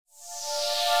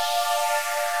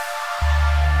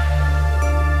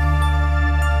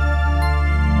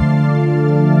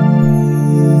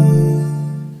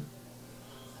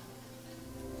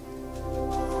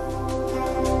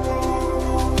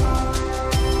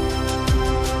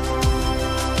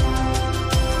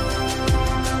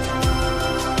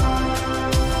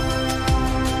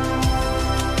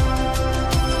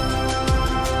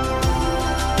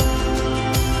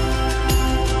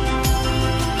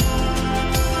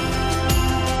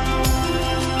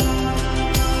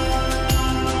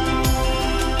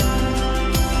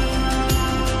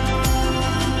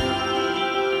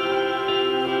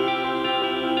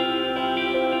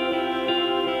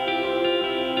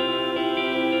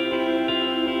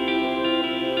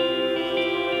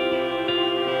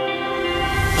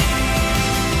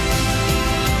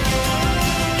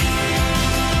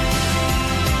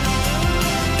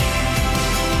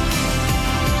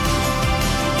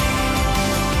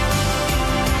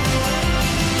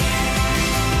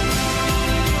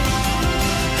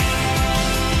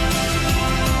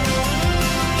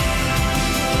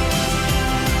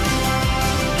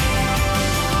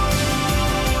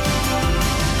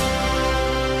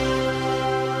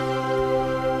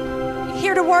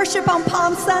here to worship on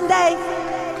Palm Sunday?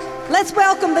 Let's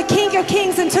welcome the King of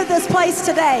Kings into this place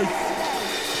today.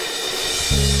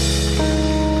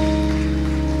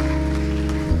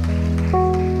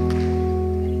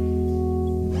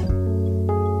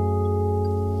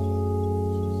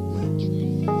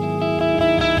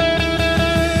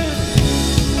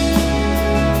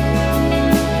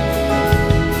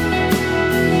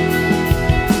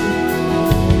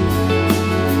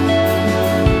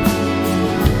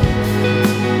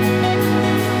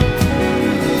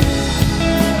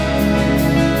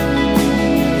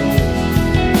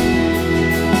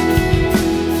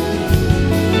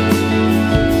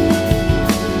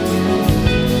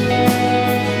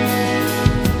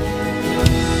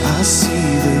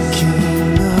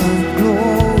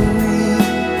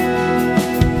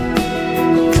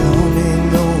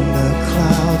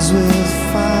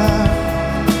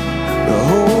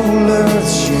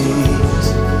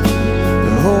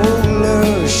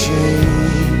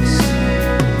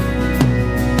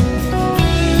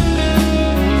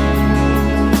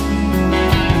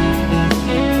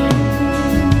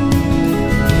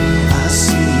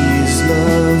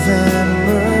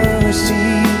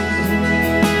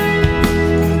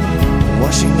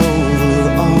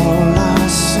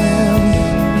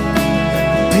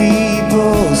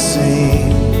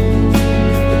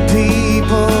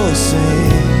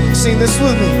 Sing this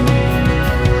with me.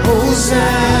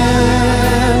 Hosanna,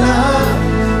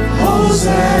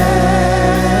 Hosanna,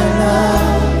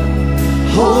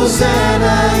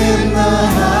 Hosanna in the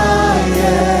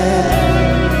highest.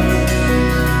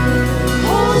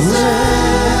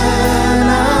 Hosanna,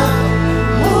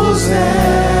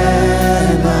 Hosanna,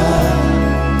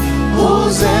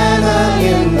 Hosanna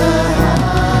in the highest.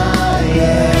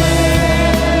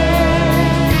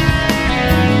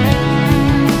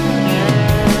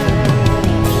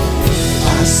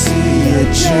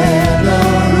 Generation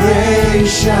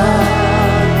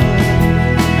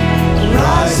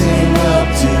rising up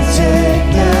to take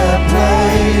their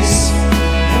place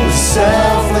with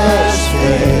selfless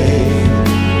faith,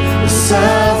 with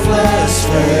selfless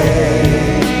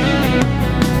faith.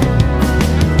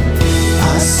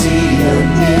 I see a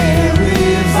near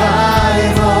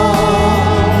revival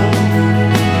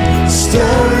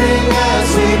stirring as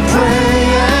we pray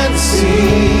and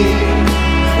sing.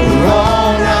 We're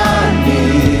on our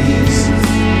knees.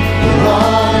 We're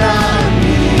on our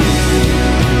knees.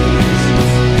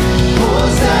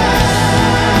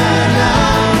 Hosanna,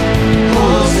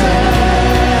 Hosanna,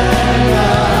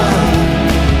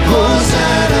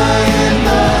 Hosanna.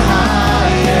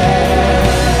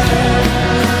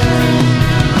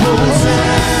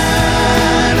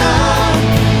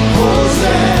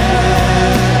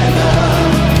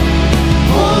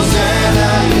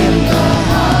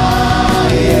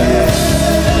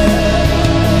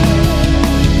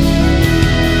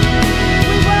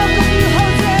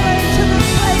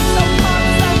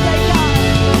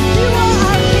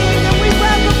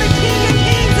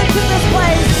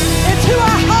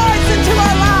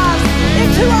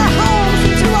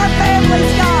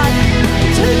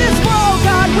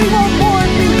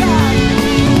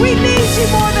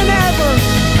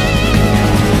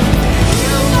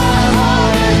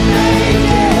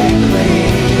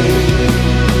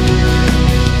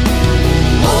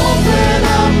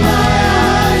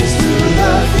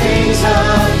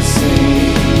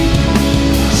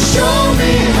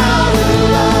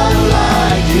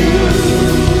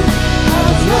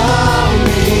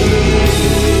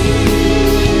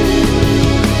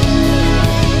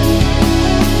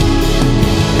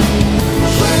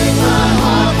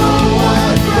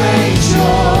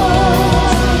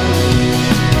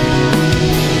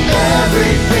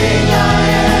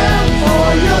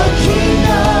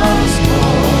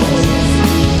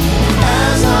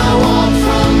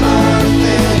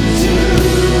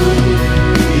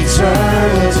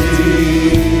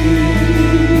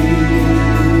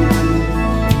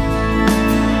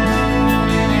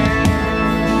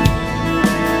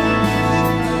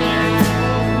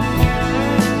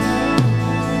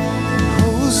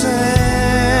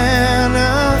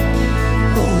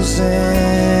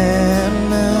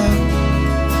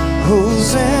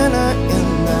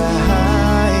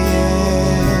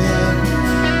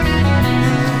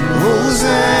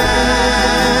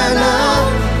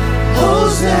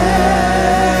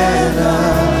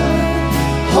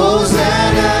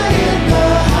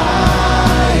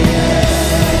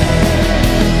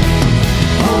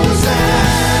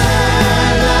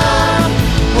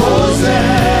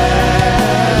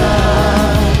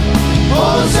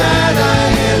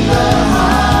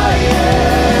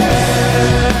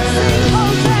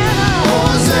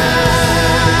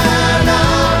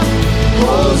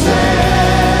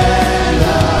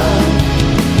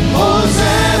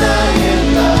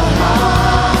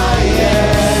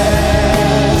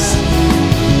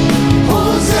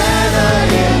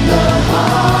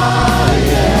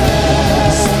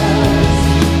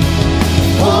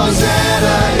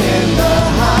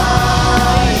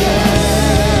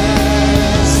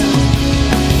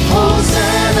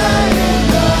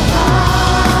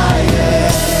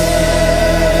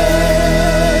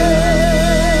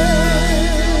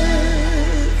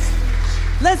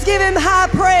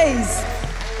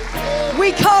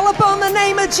 We call upon the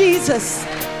name of Jesus.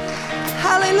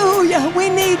 Hallelujah. We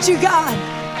need you, God.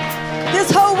 This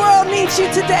whole world needs you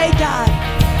today, God.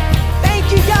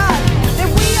 Thank you, God, that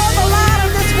we are the light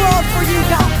of this world for you,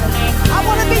 God. I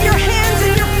want to be your hands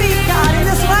and your feet, God, in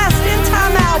this last end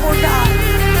time hour, God.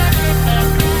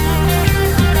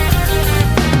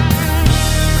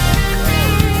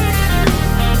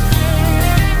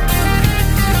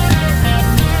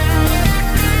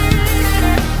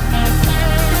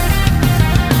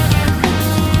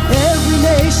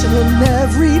 And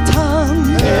every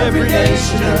tongue, every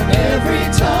nation and every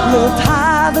tongue, lift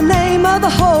high the name of the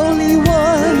Holy One.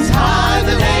 Lift high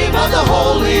the name of the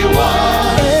Holy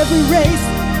One. Every race,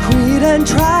 creed and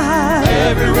tribe,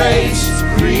 every race,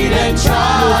 creed and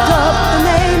tribe, lift up the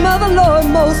name of the Lord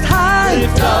Most High.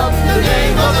 Lift up the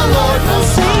name of the Lord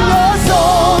Most High. Sing your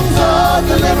songs of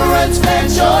deliverance,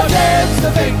 dance your dance to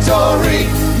victory.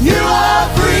 You are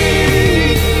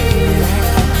free.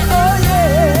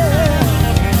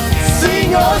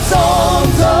 Your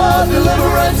songs of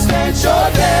deliverance, dance your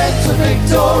dance to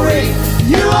victory.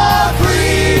 You are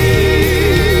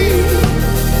free.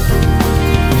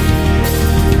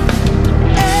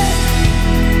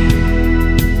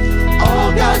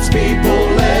 All God's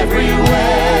people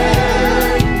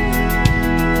everywhere,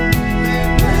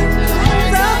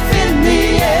 hands up in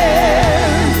the air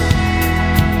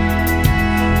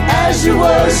as you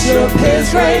worship His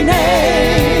great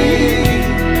name.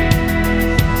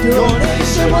 Your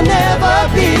nation will never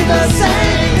be the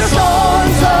same. Your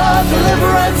songs of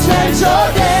deliverance and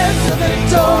your dance to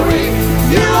victory.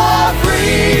 You are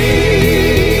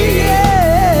free.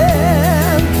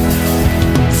 Yeah.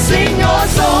 Sing your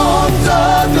songs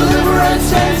of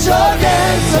deliverance and your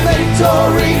dance to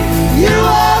victory. You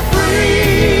are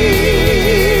free.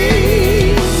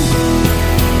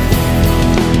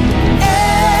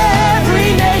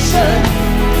 Every nation,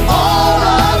 all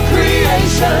of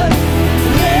creation,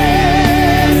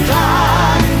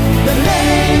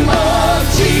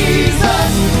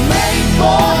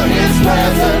 for His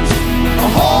presence, a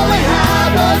holy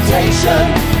habitation.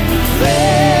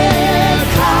 Lift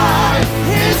high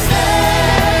His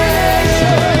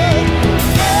name.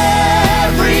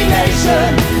 Every nation,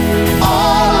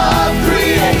 all of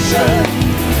creation,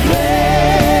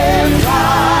 lift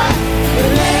high the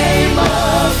name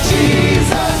of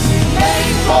Jesus.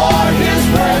 Made for His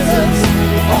presence,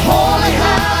 a holy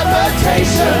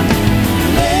habitation.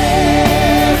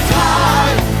 Lift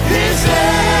high His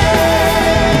name.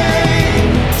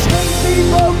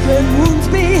 Wounds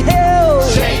be healed.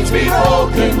 Chains be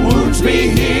broken, wounds be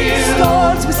healed.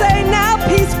 Storms we say now,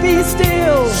 peace be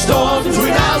still. Storms we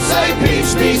now say,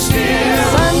 peace be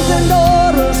still. Sons and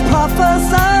daughters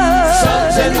prophesy.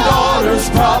 Sons and daughters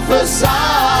prophesy.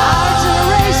 Our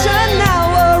generation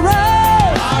now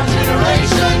arise. Our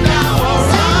generation now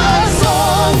arise.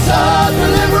 Songs of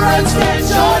deliverance, dance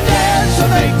your dance of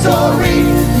victory.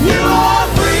 You are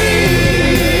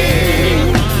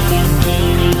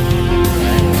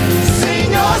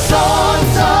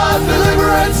songs of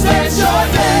deliverance, dance your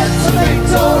dance of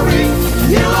victory.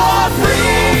 You are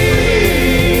free.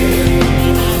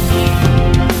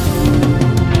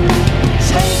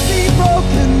 Chains be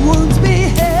broken, wounds be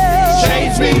healed.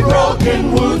 Chains be broken,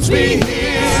 wounds be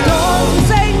healed. Storms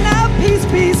say now, peace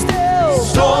be still.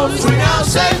 Storms we now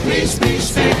say, peace be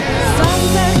still.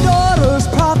 Sons and daughters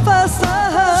prophesy.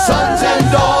 Sons and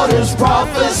daughters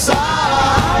prophesy.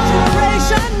 Our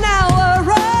generation now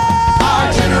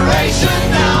generation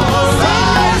now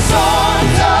arise.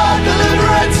 Songs of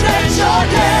deliverance, dance your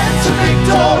dance to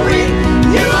victory.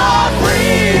 You are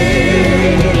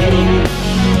free.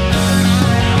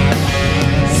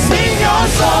 Sing your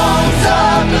songs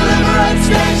of deliverance,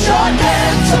 dance your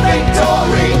dance to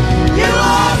victory. You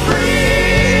are free.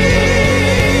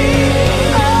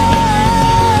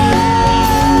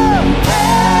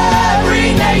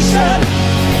 Every nation,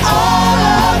 all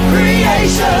of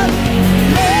creation,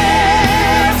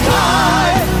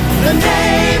 the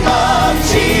name of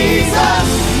Jesus,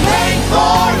 made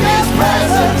for His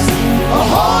presence, a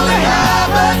holy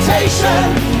habitation.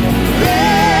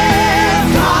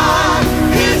 Lift high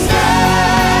His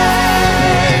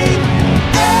name.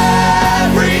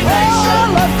 Every nation,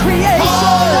 all of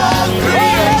creation,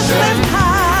 lift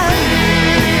high.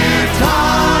 Lift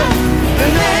high the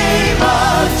name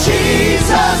of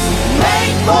Jesus,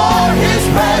 made for His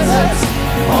presence,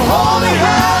 a holy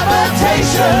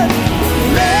habitation.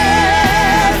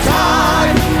 Lift high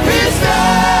His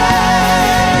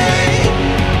name.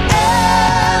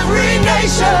 Every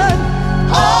nation,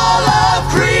 all of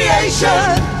creation,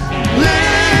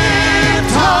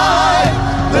 lift high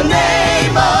the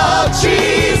name of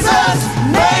Jesus,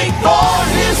 made for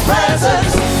His presence.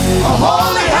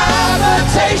 holy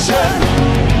habitation.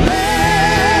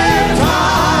 Lift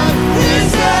high his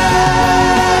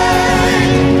name.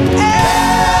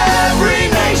 Every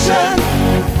nation,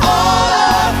 all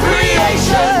of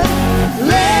creation,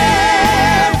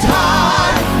 lift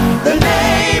high the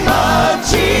name of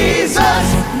Jesus.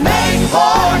 Make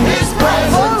for his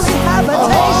presence a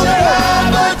holy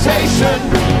habitation.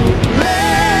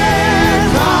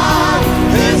 Lift high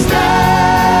his name.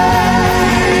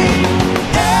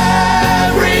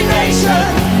 Every nation,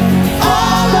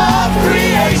 all of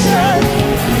creation,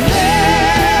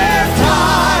 lift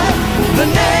high the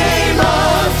name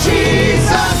of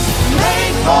Jesus.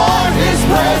 Make for his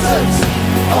presence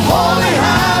a holy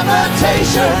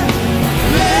habitation.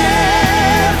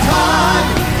 Lift high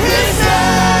his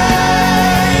name.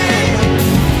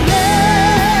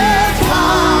 Lift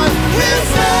high his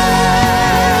name.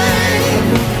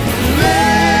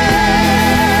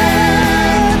 Lift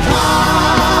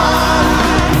high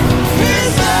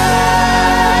his name.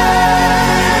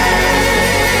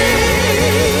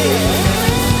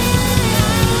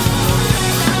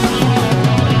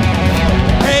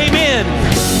 Amen.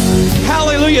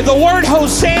 Hallelujah. The word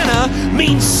Hosanna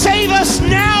means save us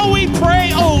now, we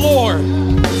pray, O Lord.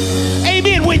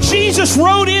 Amen. When Jesus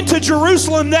rode into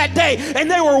Jerusalem that day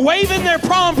and they were waving their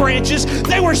palm branches,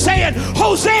 they were saying,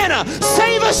 Hosanna,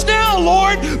 save us now,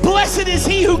 Lord. Blessed is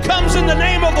he who comes in the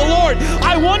name of the Lord.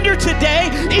 I wonder today,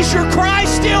 is your cry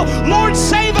still, Lord,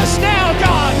 save us now,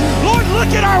 God? Lord, look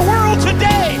at our world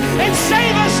today and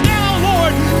save us now,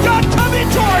 Lord. God, come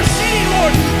into our city,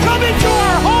 Lord. Come into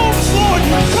our homes, Lord.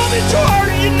 Come into our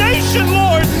nation,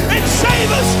 Lord, and save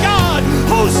us, God.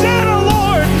 Hosanna,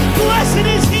 Lord. Blessed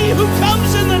is he who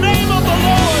comes in the name of the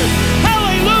Lord.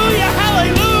 Hallelujah,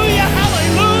 hallelujah,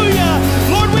 hallelujah.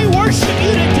 Lord, we worship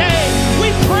you today. We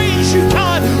praise you,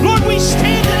 God. Lord, we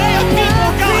stand today a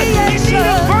people, God, in need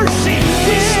of mercy.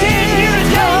 We stand here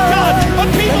today, God, a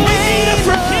people in need of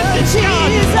forgiveness, God.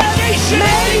 A nation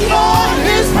in need of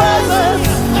his presence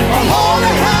a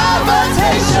holy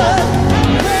habitation.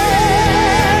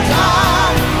 Lift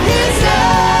high his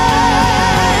name.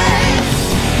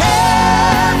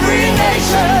 Every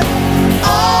nation,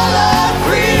 all of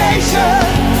creation,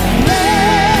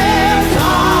 lift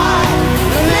high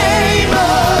the name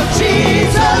of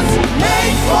Jesus.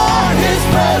 Make for his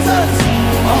presence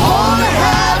a holy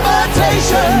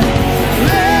habitation.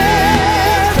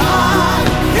 Lift high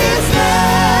his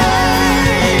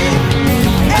name.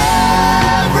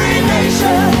 Every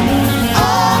nation,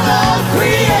 all of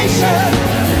creation,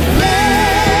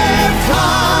 lift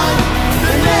high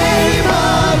the name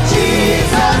of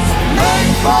Jesus.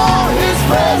 Make for his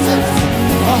presence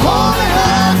a holy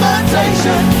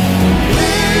habitation.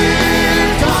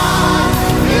 Lift high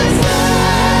his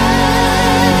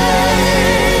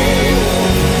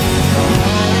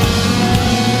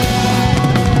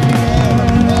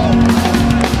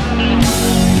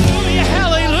Hallelujah,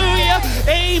 hallelujah,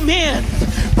 amen.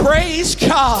 Praise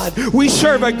God. We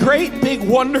serve a great, big,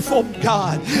 wonderful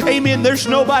God. Amen. There's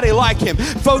nobody like him.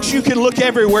 Folks, you can look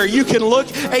everywhere. You can look,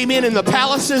 amen, in the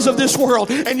palaces of this world,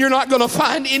 and you're not going to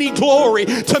find any glory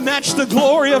to match the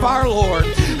glory of our Lord.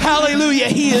 Hallelujah.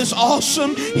 He is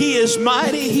awesome. He is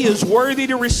mighty. He is worthy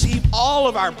to receive all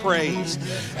of our praise.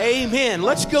 Amen.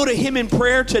 Let's go to him in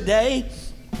prayer today.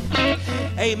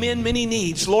 Amen. Many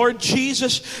needs. Lord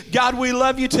Jesus, God, we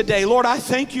love you today. Lord, I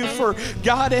thank you for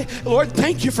God. Lord,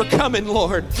 thank you for coming,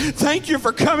 Lord. Thank you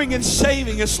for coming and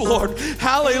saving us, Lord.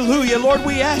 Hallelujah. Lord,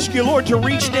 we ask you, Lord, to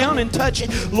reach down and touch,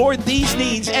 Lord, these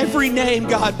needs. Every name,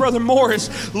 God. Brother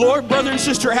Morris, Lord, brother and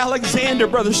sister Alexander,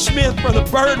 brother Smith, brother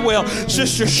Birdwell,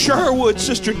 sister Sherwood,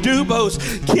 sister Dubose,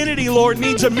 Kennedy, Lord,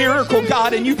 needs a miracle,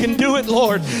 God, and you can do it,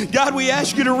 Lord. God, we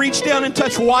ask you to reach down and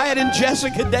touch Wyatt and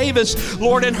Jessica Davis,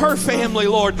 Lord, and her family,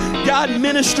 Lord. God,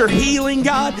 minister healing,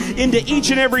 God, into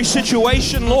each and every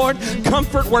situation, Lord.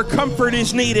 Comfort where comfort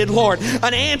is needed, Lord.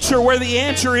 An answer where the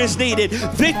answer is needed.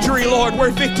 Victory, Lord,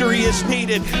 where victory is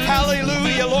needed.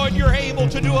 Hallelujah, Lord, you're able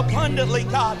to do abundantly,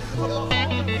 God.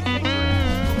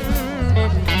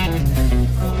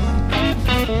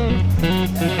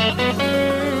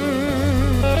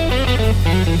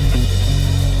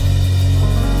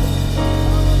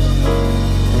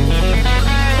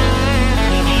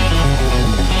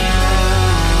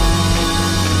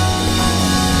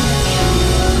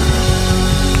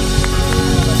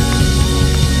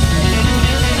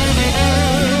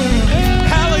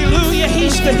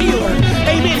 The healer.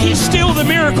 Amen. He's still the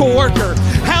miracle worker.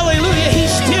 Hallelujah.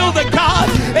 He's still the God.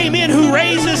 Amen. Who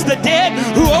raises the dead,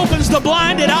 who opens the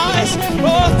blinded eyes.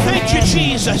 Oh, thank you,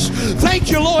 Jesus. Thank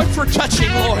you, Lord, for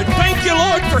touching, Lord. Thank you,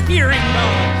 Lord, for hearing,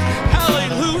 Lord.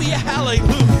 Hallelujah,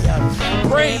 hallelujah.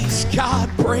 Praise God,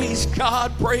 praise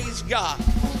God, praise God.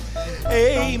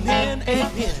 Amen,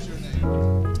 amen.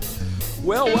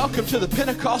 Well, welcome to the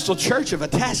Pentecostal Church of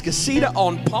Atascocita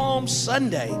on Palm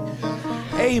Sunday.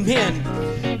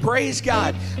 Amen. Praise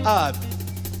God.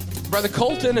 Brother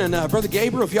Colton and Brother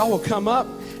Gabriel, if y'all will come up.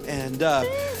 And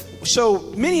so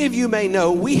many of you may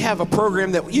know we have a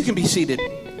program that you can be seated.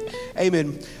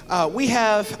 Amen. We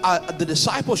have the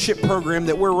discipleship program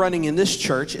that we're running in this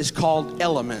church is called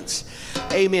Elements.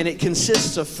 Amen. It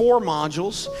consists of 4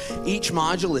 modules. Each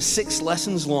module is 6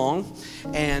 lessons long,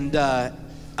 and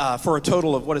for a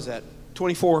total of, what is that,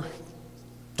 24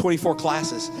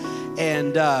 classes.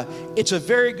 And it's a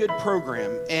very good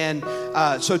program. And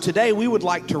so today we would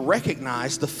like to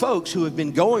recognize the folks who have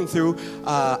been going through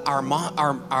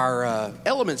our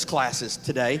elements classes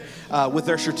today with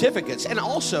their certificates, and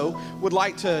also would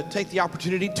like to take the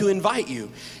opportunity to invite you.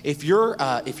 If you're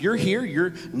here,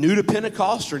 you're new to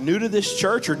Pentecost or new to this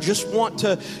church, or just want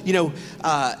to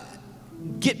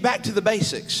get back to the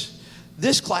basics,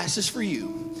 this class is for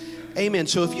you. Amen.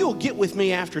 So if you'll get with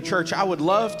me after church, I would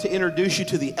love to introduce you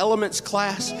to the Elements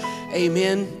class.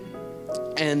 Amen.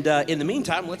 And in the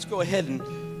meantime, let's go ahead and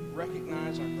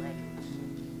recognize our graduates.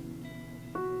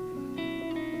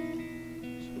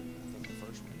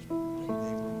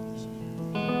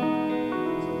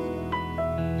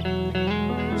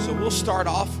 So we'll start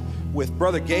off with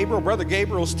Brother Gabriel. Brother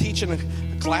Gabriel's teaching a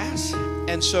class.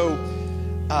 And so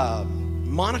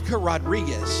Monica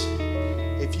Rodriguez,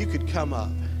 if you could come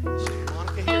up. Is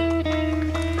Monica here?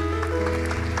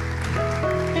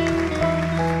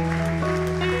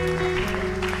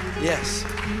 Yes.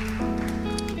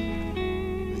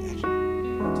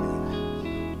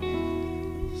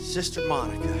 Sister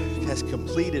Monica has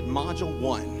completed Module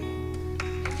 1.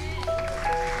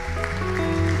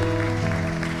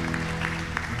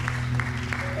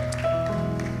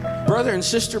 Brother and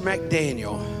Sister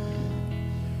McDaniel.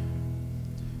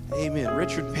 Amen.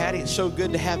 Richard and Patty, it's so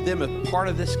good to have them a part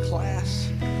of this class.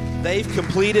 They've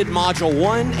completed Module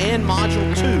 1 and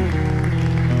Module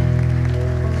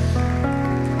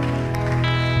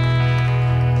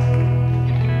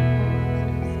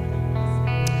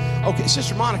 2. Okay,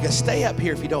 Sister Monica, stay up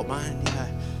here if you don't mind. Yeah.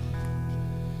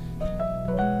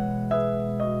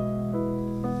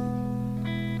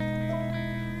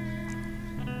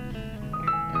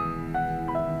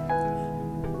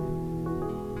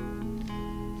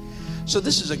 So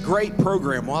this is a great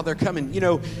program while they're coming.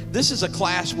 This is a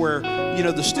class where,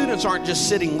 the students aren't just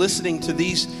sitting listening to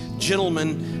these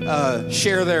gentlemen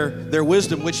share their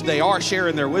wisdom, which they are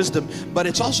sharing their wisdom, but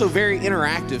it's also very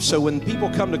interactive. So when people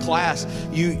come to class,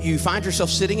 you find yourself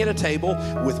sitting at a table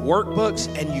with workbooks,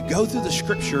 and you go through the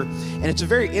scripture, and it's a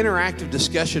very interactive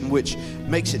discussion, which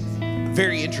makes it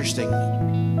very interesting.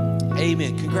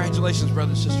 Amen. Congratulations,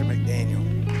 Brother and Sister McDaniel.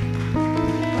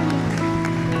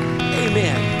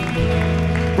 Amen.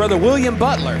 Brother William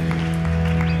Butler. Here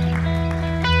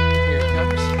it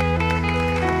comes.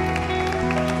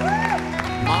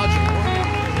 Module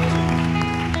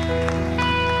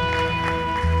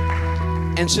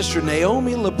 1. And Sister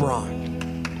Naomi LeBron.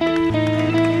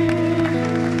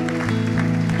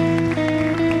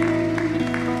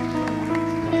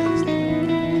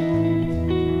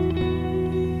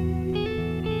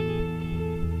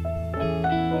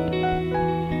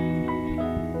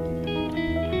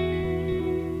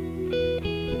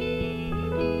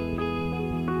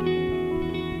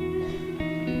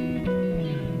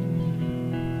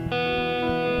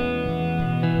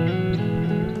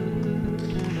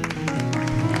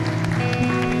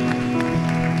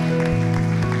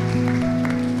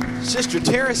 Sister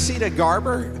Teresita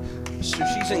Garber, so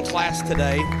she's in class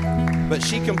today, but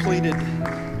she completed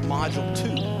Module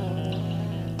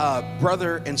 2.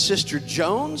 Brother and Sister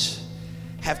Jones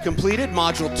have completed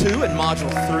Module 2 and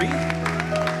Module 3.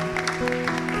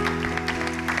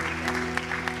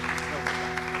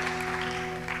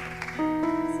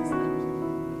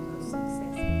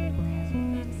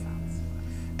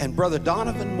 And Brother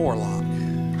Donovan Morlock.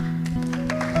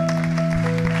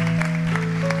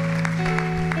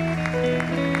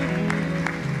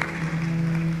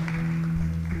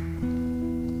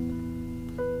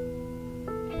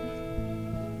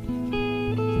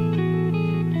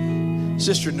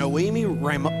 Sister Noemi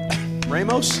Ramos,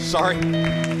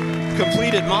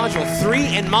 completed Module 3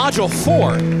 and Module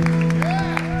 4.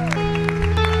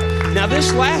 Now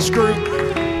this last group,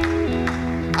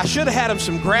 I should have had them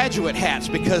some graduate hats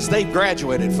because they've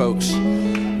graduated, folks.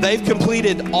 They've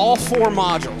completed all 4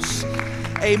 modules.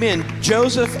 Amen.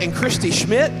 Joseph and Christy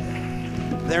Schmidt,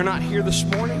 they're not here this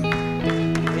morning.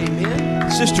 Amen.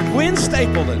 Sister Gwen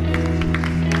Stapleton.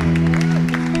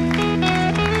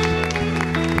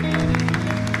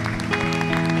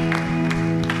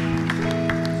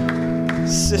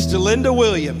 Sister Linda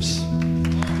Williams.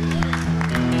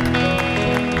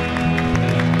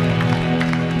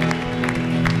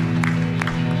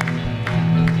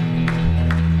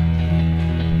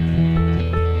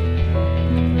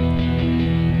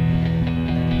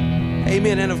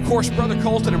 Amen. And of course, Brother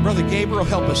Colton and Brother Gabriel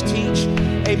help us teach.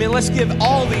 Amen. Let's give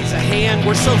all these a hand.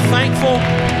 We're so thankful.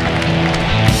 Amen.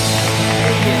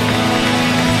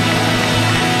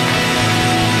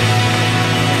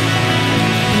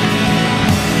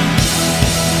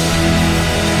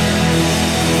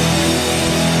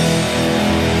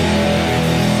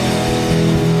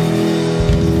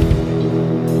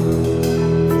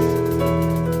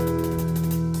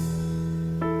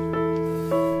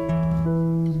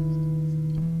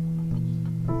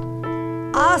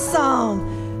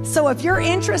 Awesome. So if you're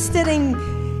interested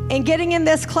in getting in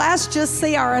this class, just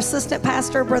see our assistant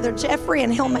pastor, Brother Jeffrey,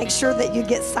 and he'll make sure that you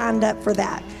get signed up for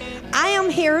that. I am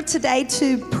here today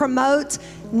to promote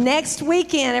next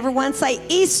weekend. Everyone say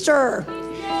Easter.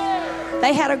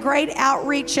 They had a great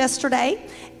outreach yesterday.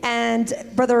 And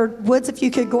Brother Woods, if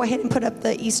you could go ahead and put up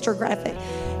the Easter graphic.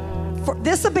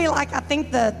 This will be like, I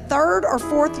think, the 3rd or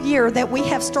 4th year that we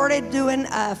have started doing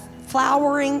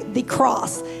flowering the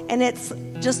cross, and it's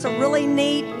just a really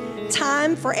neat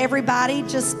time for everybody,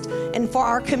 and for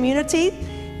our community.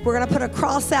 We're going to put a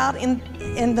cross out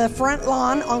in the front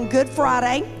lawn on Good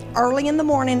Friday early in the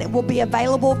morning. It will be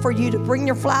available for you to bring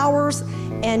your flowers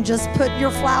and just put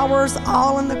your flowers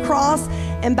all in the cross,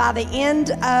 and by the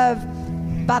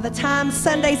time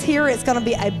Sunday's here, it's going to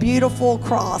be a beautiful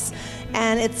cross.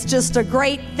 And it's just a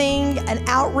great thing, an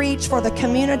outreach for the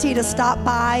community to stop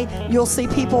by. You'll see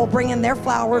people bringing their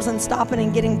flowers and stopping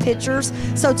and getting pictures.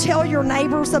 So tell your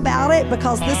neighbors about it,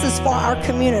 because this is for our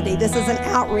community. This is an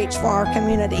outreach for our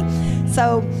community.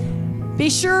 So be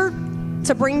sure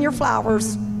to bring your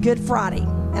flowers Good Friday.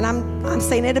 And I'm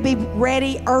saying it'll be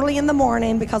ready early in the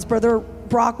morning, because Brother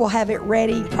Brock will have it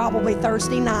ready probably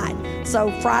Thursday night.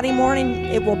 So Friday morning,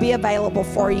 it will be available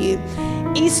for you.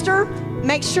 Easter,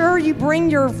 make sure you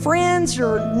bring your friends,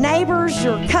 your neighbors,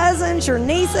 your cousins, your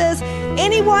nieces,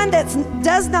 anyone that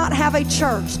does not have a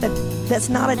church, that's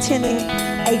not attending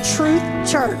a truth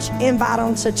church. Invite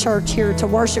them to church here to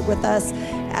worship with us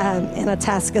in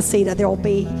Atascocita. There will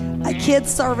be a kids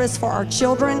service for our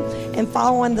children, and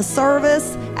following the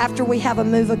service, after we have a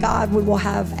move of God, we will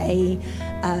have a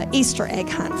Easter egg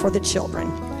hunt for the children.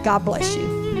 God bless you.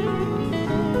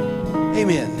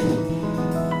 Amen.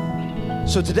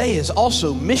 So today is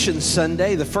also Mission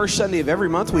Sunday, the first Sunday of every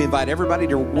month. We invite everybody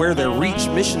to wear their Reach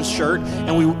Mission shirt,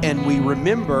 and we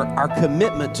remember our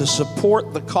commitment to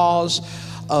support the cause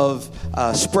of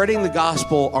spreading the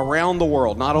gospel around the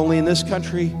world, not only in this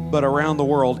country, but around the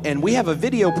world. And we have a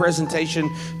video presentation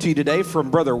to you today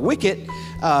from Brother Wickett,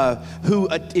 who,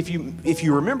 if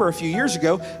you remember a few years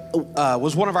ago,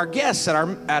 was one of our guests at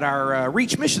our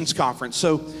Reach Missions Conference.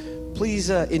 So please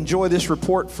enjoy this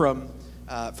report from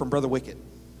Brother Wickett.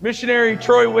 Missionary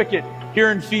Troy Wickett here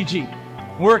in Fiji.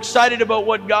 We're excited about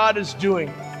what God is doing,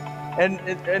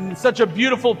 and such a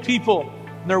beautiful people,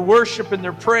 and their worship and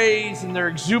their praise and their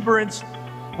exuberance.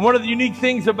 And one of the unique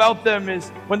things about them is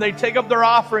when they take up their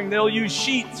offering, they'll use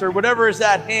sheets or whatever is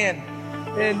at hand.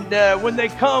 And when they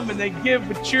come and they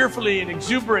give cheerfully and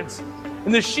exuberance,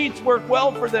 and the sheets work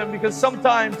well for them, because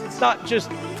sometimes it's not just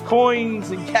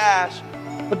coins and cash,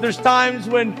 but there's times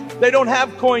when they don't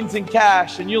have coins and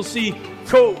cash, and you'll see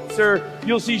coats, or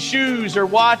you'll see shoes or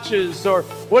watches or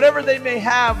whatever they may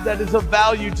have that is of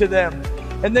value to them.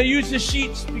 And they use the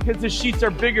sheets because the sheets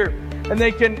are bigger, and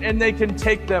they can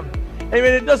take them.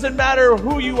 Amen. It doesn't matter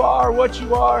who you are, what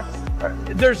you are.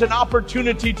 There's an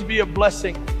opportunity to be a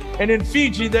blessing. And in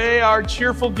Fiji, they are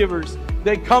cheerful givers.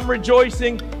 They come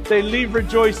rejoicing. They leave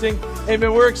rejoicing.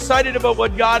 Amen. We're excited about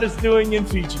what God is doing in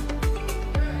Fiji.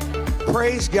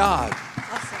 Praise God.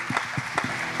 Awesome.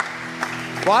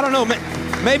 Well, I don't know.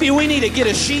 Maybe we need to get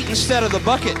a sheet instead of the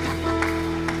bucket.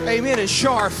 Amen. And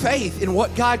show our faith in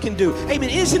what God can do.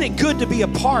 Amen. Isn't it good to be a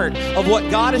part of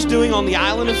what God is doing on the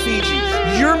island of Fiji?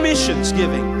 Your missions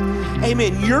giving.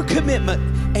 Amen. Your commitment,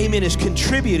 amen, is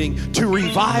contributing to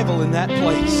revival in that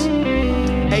place.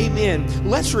 Amen.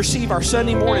 Let's receive our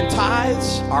Sunday morning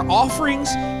tithes, our offerings,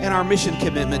 and our mission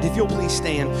commitment. If you'll please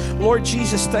stand. Lord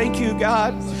Jesus, thank you,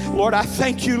 God. Lord, I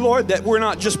thank you, Lord, that we're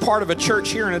not just part of a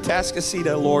church here in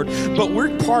Atascocita, Lord, but we're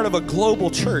part of a global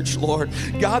church, Lord.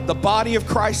 God, the body of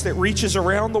Christ that reaches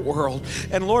around the world.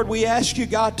 And Lord, we ask you,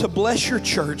 God, to bless your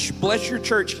church. Bless your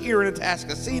church here in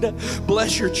Atascocita.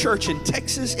 Bless your church in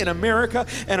Texas, in America,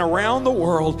 and around the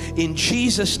world. In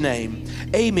Jesus' name,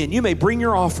 amen. You may bring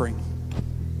your offering.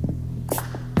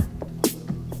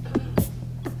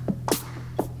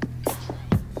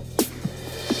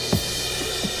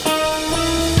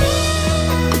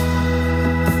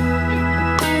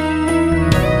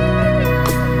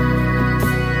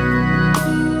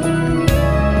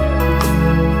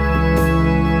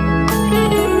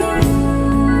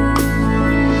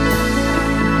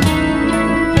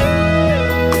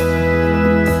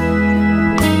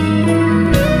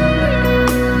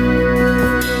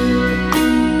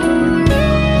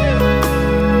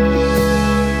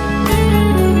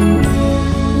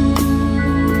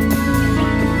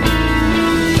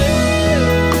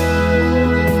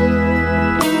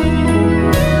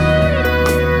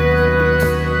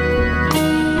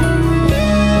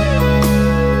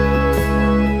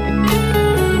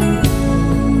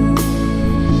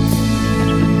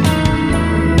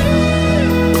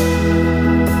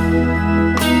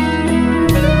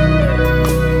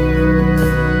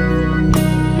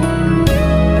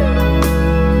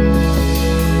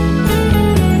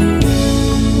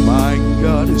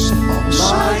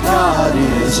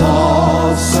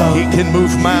 can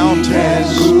move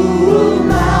mountains.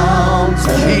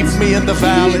 Keep me in the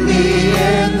valley.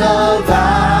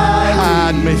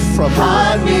 Hide me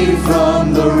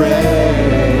from the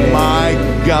rain. My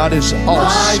God is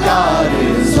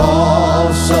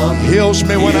awesome. Heals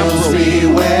me when I'm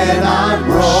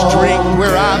broken. Strength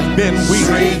where I've been weak.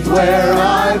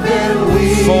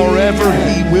 Forever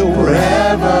He will reign.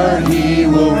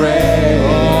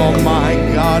 Oh, my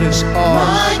God is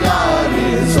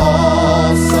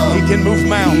awesome. He can move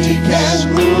mountains.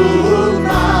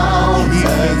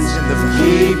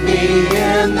 Keep me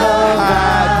in the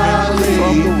valley.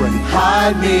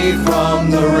 Hide me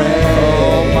from the rain.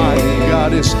 Oh, my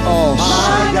God is awesome.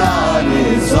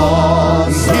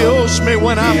 Heals me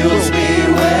when I'm broken.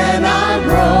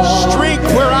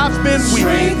 Strength where I've been weak.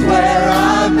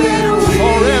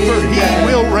 Forever He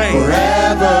will reign.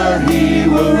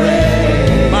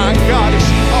 My God is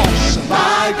awesome.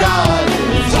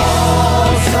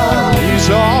 He's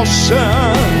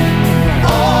awesome.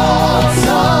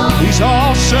 He's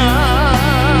awesome.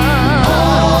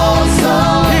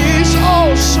 He's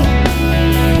awesome.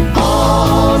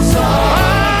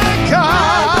 My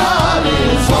God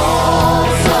is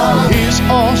awesome. He's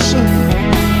awesome.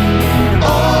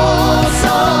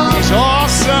 He's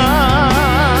awesome.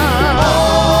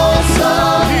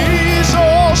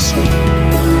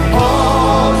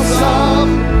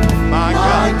 My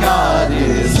God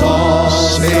is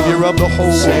awesome. Savior of the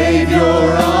whole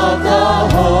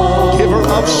world. Giver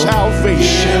of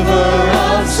salvation.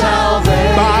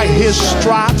 By His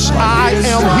stripes I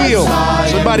am healed.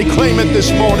 Somebody claim it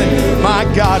this morning. My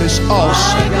God is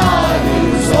awesome.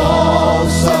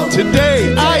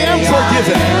 Today I am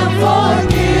forgiven.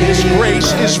 His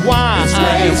grace is why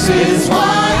I am forgiven.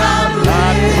 I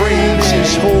praise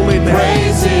His holy name.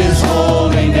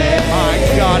 My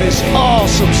God is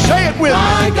awesome. Say it with me.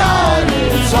 My God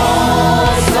is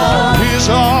awesome. He's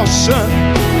awesome.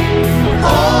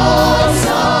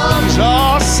 He's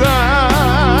awesome.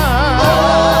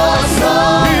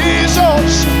 He's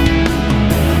awesome.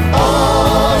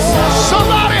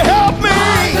 Somebody help me.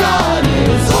 My God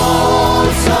is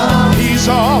awesome. He's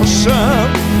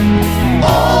awesome.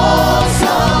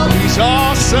 He's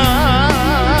awesome.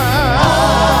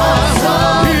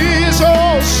 He's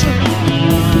awesome.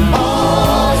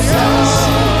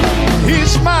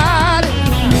 He's mighty.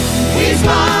 He's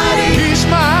mighty. He's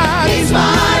mighty. He's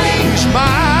mighty. He's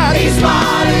mighty. He's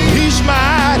mighty. He's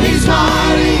mighty. He's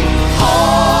mighty.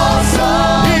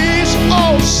 Awesome. He's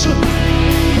awesome.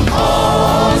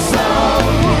 Awesome.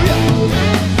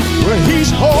 Well,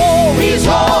 He's holy. He's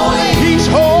holy. He's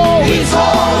holy. He's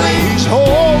holy. He's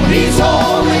holy. He's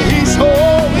holy. He's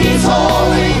holy. He's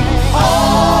holy.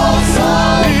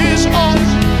 Awesome. He's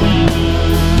awesome.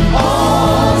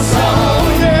 Awesome.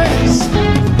 Yes.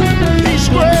 He's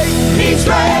great. He's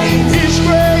great. He's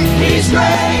great. He's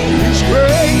great. He's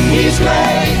great. He's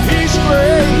great. He's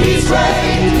great. He's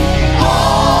great.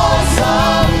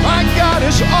 Awesome. My God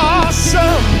is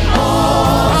awesome.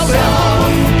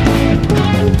 Awesome.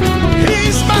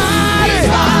 He's mighty.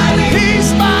 He's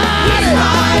mighty.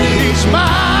 He's mighty.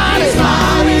 He's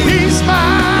mighty. He's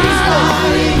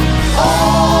mighty.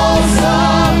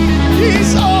 Awesome.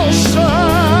 He's awesome.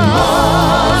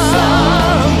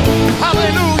 Awesome.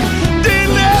 Hallelujah.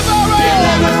 Deliverer.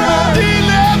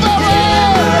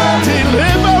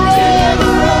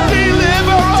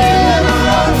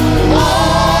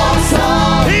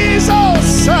 Awesome. He's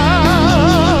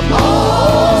awesome.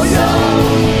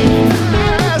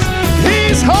 Yes.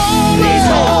 He's holy. He's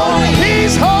holy.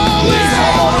 He's holy.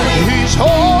 He's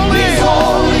holy. He's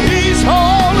holy. He's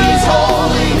holy. He's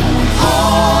holy.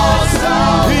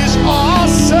 Awesome. He's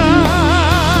awesome.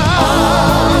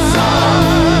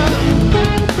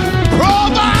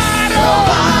 Provider.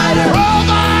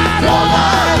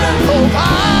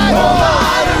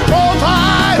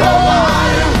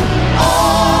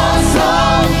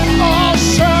 Awesome.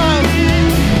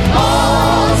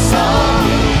 Awesome.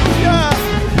 Yeah.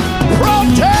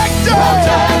 Protect.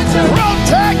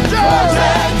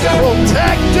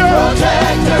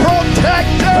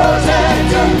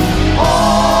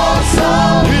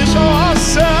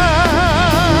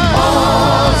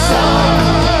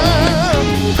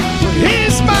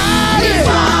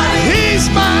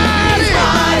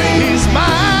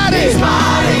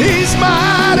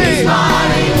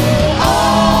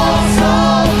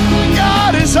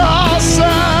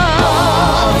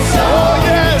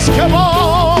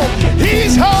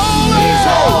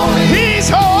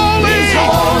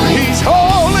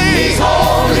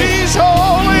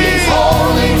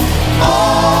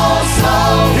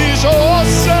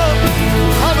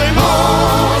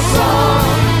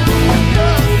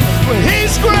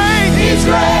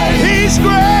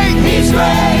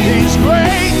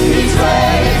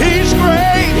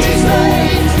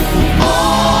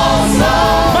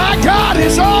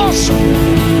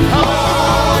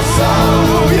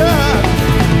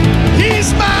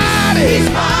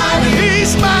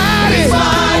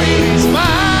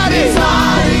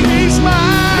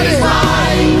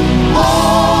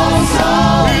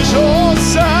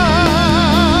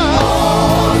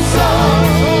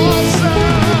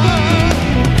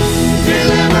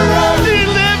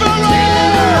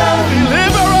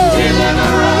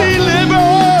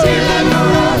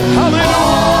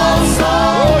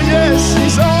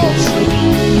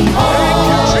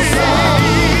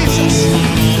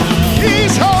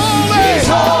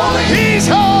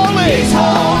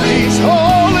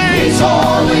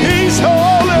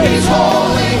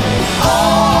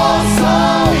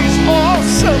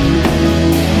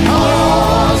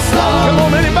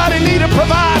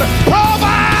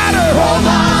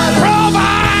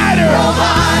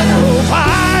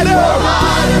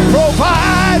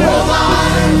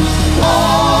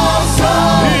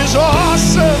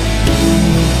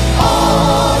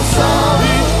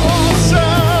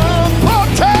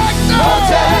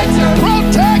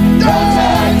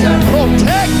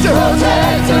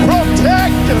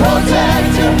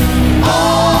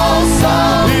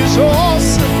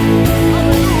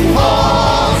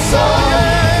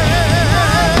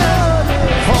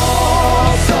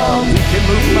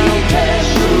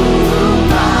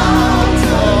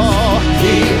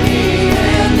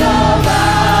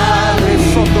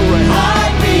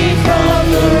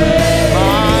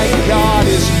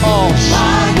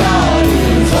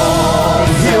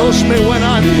 Heals me when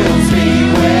I'm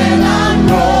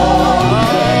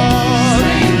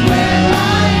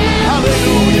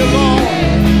hallelujah, Lord.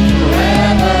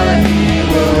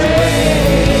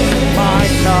 My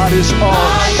God is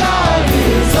awesome.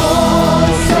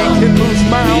 He can move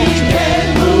mountains.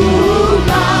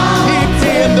 Keep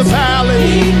me in the valley.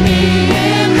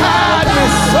 Hide me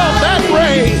from that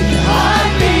rain.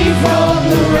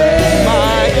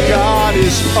 My God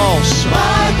is awesome.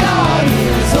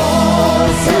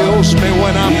 Heals me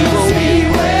when I'm broken.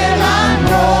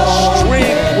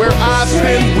 Strength where I've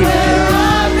been weak.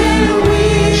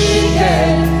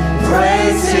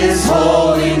 Praise His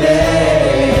holy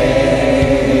name.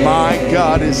 My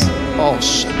God is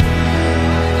awesome.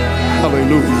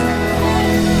 Hallelujah.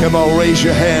 Come on, raise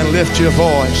your hand, lift your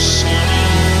voice.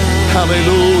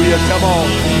 Hallelujah. Come on.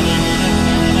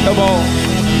 Come on.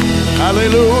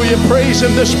 Hallelujah. Praise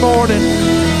Him this morning.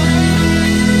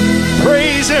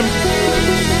 Praise Him.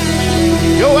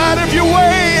 Go out of your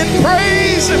way and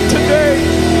praise Him today.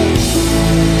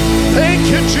 Thank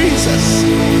you, Jesus.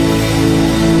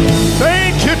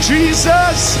 Thank you,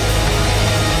 Jesus.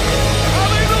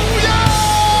 Hallelujah.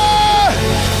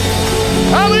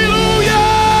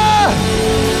 Hallelujah.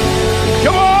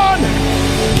 Come on.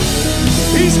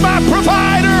 He's my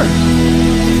provider.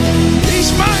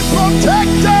 He's my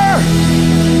protector.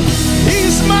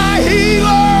 He's my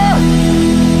healer.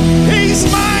 He's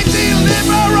my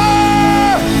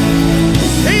deliverer.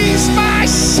 He's my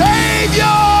Savior.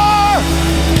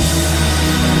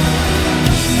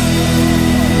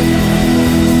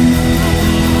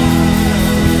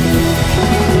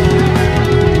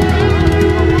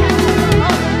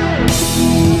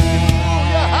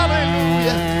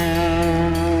 Hallelujah.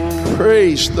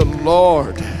 Praise the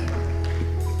Lord.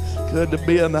 It's good to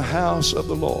be in the house of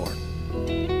the Lord.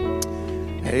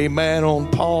 Amen. On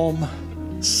Palm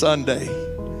Sunday,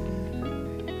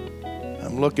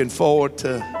 I'm looking forward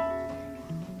to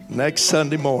next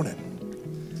Sunday morning.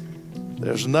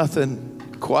 There's nothing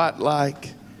quite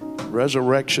like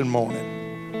resurrection morning.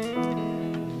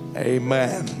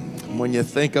 Amen. When you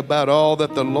think about all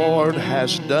that the Lord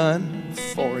has done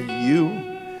for you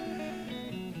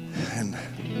and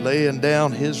laying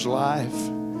down His life,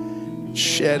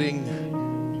 shedding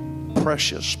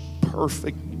precious,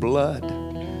 perfect blood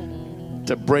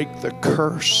to break the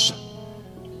curse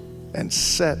and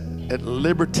set at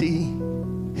liberty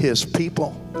His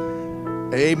people.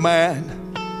 Amen.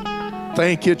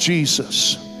 Thank you,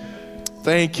 Jesus.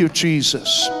 Thank you,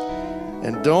 Jesus.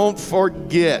 And don't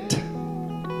forget,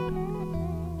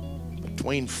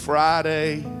 between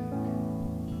Friday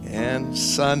and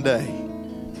Sunday,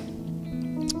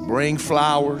 bring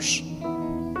flowers,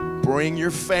 bring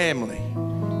your family,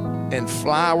 and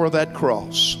flower that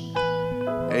cross.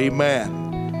 Amen.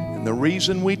 And the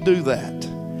reason we do that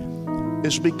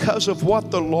is because of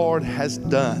what the Lord has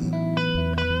done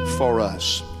for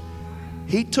us.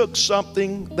 He took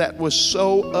something that was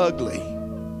so ugly.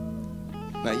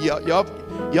 Now,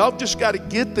 y'all just got to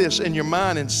get this in your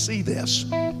mind and see this.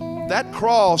 That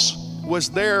cross was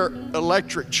their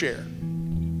electric chair.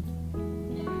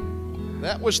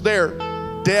 That was their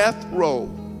death row.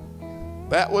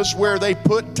 That was where they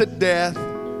put to death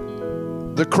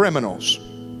the criminals.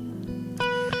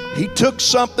 He took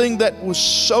something that was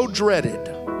so dreaded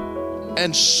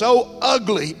and so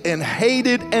ugly and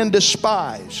hated and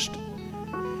despised,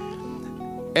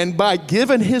 and by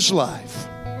giving His life,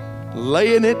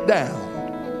 laying it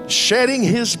down, shedding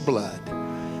His blood,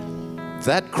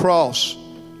 that cross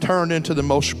turned into the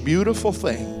most beautiful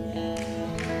thing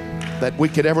that we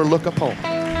could ever look upon.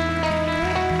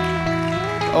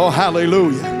 Oh,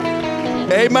 hallelujah.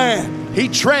 Amen. He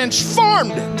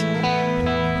transformed it.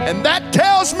 And that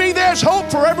tells me there's hope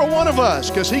for every one of us,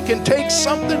 because He can take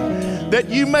something that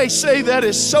you may say that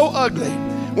is so ugly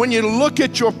when you look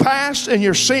at your past and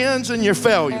your sins and your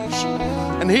failures,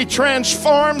 and He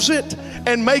transforms it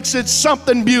and makes it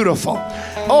something beautiful.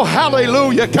 Oh,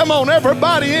 hallelujah. Come on,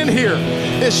 everybody in here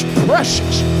is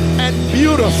precious and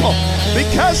beautiful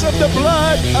because of the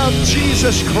blood of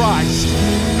Jesus Christ.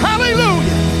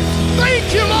 Hallelujah.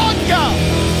 Thank you, Lord God.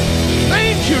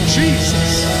 Thank you,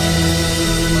 Jesus.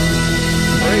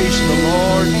 Praise the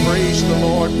Lord, praise the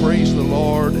Lord, praise the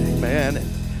Lord. Amen.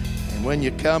 And when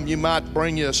you come, you might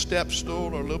bring you a step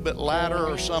stool or a little bit ladder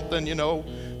or something, you know,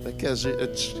 because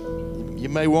you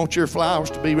may want your flowers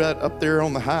to be right up there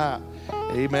on the high.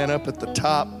 Amen, up at the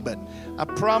top. But I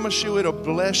promise you, it'll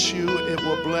bless you. It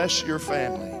will bless your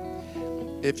family.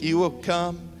 If you will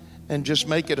come and just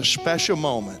make it a special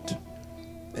moment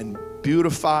and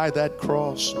beautify that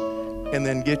cross, and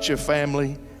then get your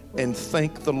family and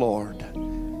thank the Lord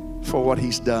for what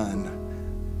He's done.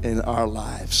 in our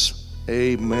lives.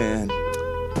 Amen.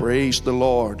 Praise the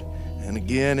Lord. And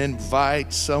again,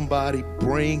 invite somebody,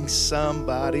 bring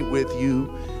somebody with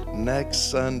you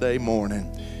next Sunday morning.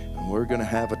 And we're going to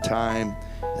have a time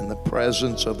in the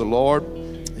presence of the Lord.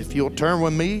 If you'll turn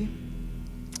with me,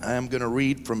 I am going to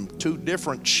read from two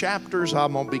different chapters.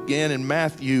 I'm going to begin in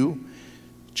Matthew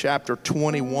chapter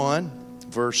 21,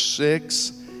 verse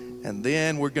 6. And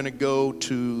then we're going to go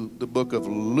to the book of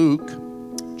Luke,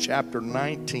 chapter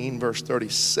 19, verse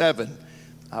 37.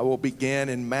 I will begin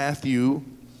in Matthew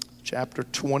chapter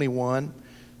 21,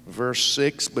 verse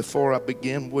 6. Before I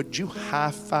begin, would you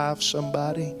high five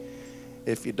somebody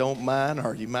if you don't mind,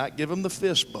 or you might give them the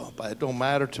fist bump. It don't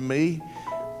matter to me,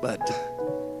 but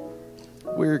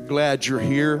we're glad you're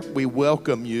here. We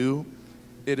welcome you.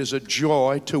 It is a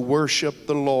joy to worship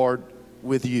the Lord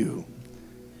with you.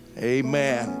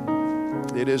 Amen.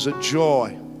 It is a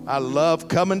joy. I love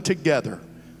coming together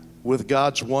with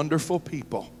God's wonderful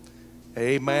people.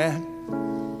 Amen.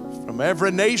 From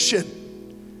every nation,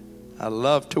 I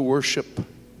love to worship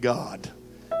God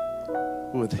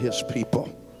with His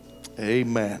people.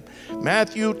 Amen.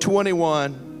 Matthew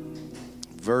 21,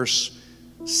 verse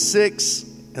 6.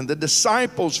 And the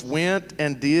disciples went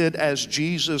and did as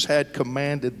Jesus had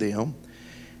commanded them.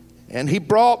 And He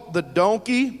brought the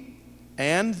donkey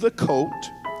and the coat,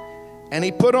 and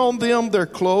He put on them their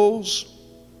clothes,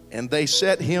 and they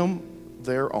set Him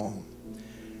thereon.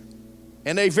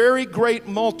 And a very great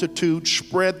multitude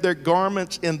spread their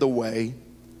garments in the way.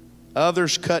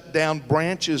 Others cut down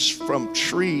branches from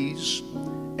trees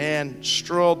and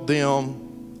strewed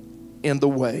them in the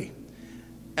way.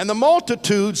 And the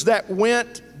multitudes that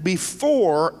went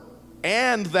before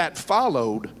and that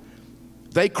followed,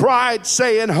 they cried,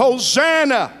 saying,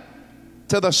 Hosanna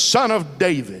to the Son of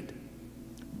David.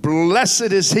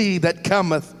 Blessed is He that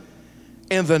cometh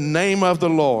in the name of the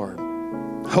Lord.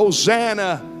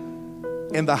 Hosanna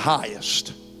in the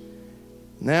highest.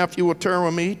 Now, if you will turn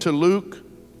with me to Luke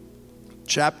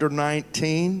chapter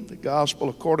 19, the gospel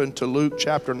according to Luke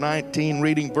chapter 19,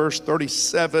 reading verse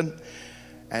 37.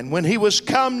 And when He was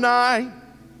come nigh,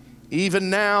 even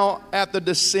now at the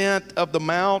descent of the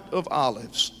Mount of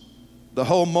Olives, the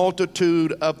whole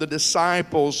multitude of the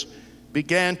disciples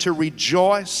began to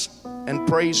rejoice and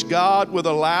praise God with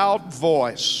a loud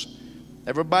voice.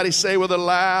 Everybody say, with a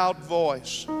loud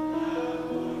voice.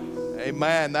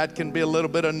 Amen. That can be a little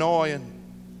bit annoying.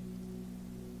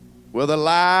 With a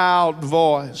loud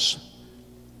voice,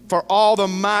 for all the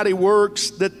mighty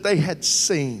works that they had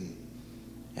seen.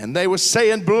 And they were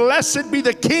saying, Blessed be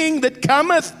the King that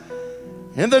cometh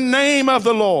in the name of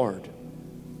the Lord.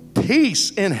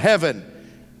 Peace in heaven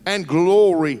and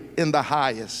glory in the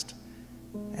highest.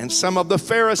 And some of the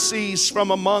Pharisees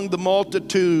from among the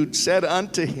multitude said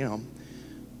unto Him,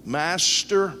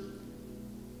 Master,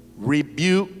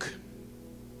 rebuke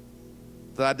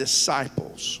thy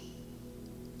disciples.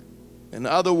 In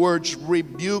other words,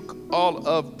 rebuke all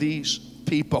of these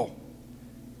people.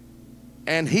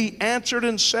 And He answered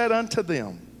and said unto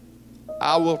them,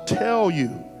 I will tell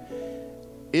you,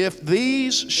 if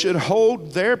these should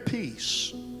hold their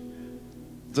peace,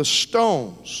 the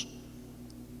stones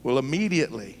will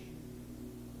immediately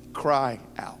cry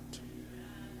out.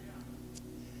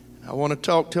 I want to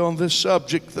talk to you on this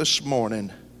subject this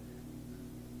morning.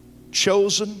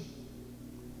 Chosen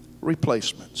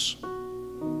replacements.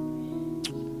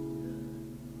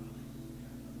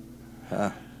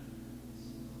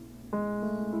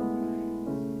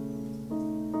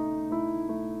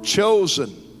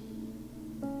 Chosen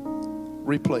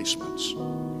replacements.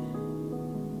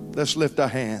 Let's lift our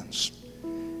hands.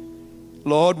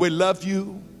 Lord, we love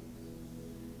you.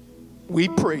 We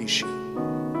praise you.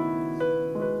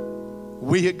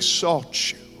 We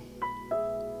exalt you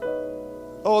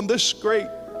on this great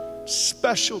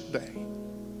special day.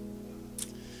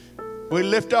 We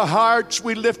lift our hearts,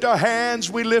 we lift our hands,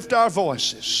 we lift our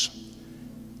voices.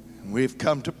 And we've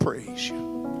come to praise you.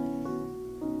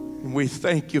 And we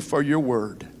thank you for your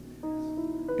word.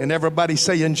 And everybody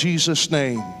say in Jesus'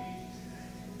 name.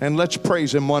 And let's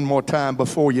praise Him one more time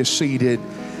before you're seated.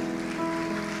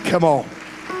 Come on.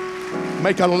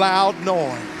 Make a loud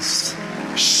noise.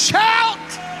 Shout!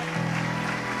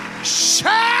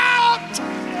 Shout!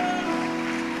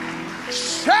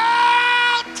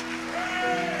 Shout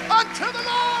unto the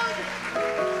Lord.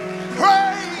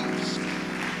 Praise.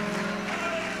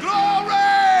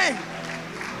 Glory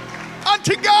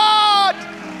unto God,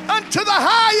 unto the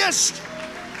highest.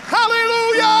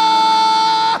 Hallelujah.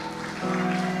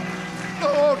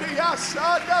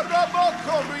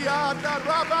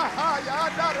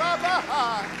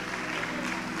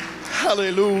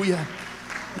 Hallelujah.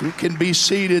 You can be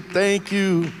seated. Thank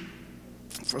you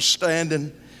for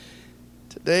standing.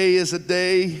 Today is a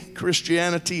day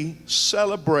Christianity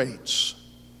celebrates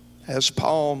as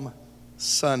Palm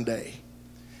Sunday.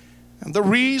 And the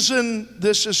reason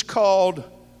this is called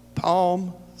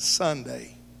Palm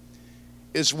Sunday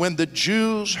is when the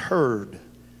Jews heard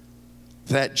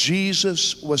that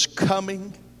Jesus was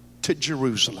coming to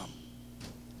Jerusalem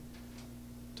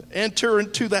to enter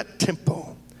into that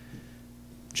temple.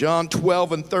 John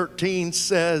 12 and 13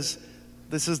 says,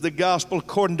 this is the gospel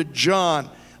according to John,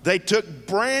 they took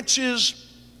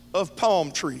branches of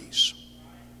palm trees.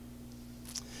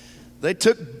 They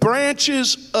took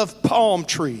branches of palm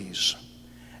trees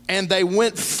and they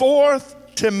went forth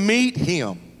to meet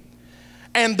him.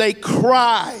 And they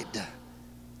cried,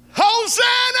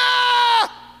 Hosanna!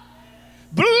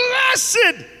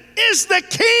 Blessed is the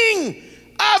King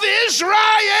of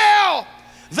Israel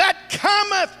that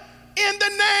cometh in the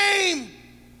name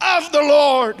of the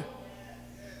Lord.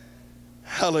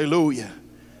 Hallelujah.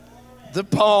 The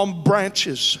palm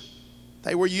branches,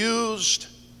 they were used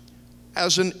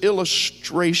as an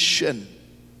illustration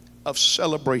of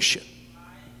celebration.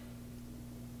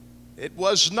 It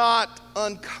was not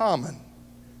uncommon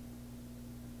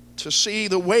to see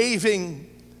the waving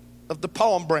of the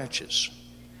palm branches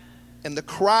and the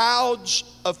crowds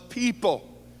of people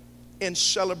in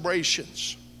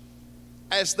celebrations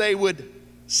as they would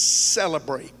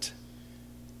celebrate,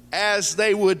 as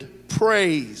they would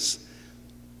praise.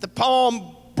 The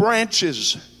palm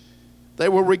branches, they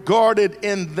were regarded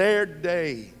in their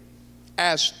day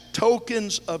as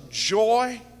tokens of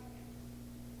joy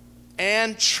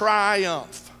and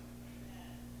triumph.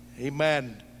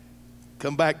 Amen.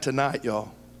 Come back tonight,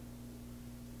 y'all.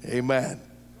 Amen.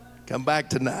 Come back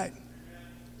tonight.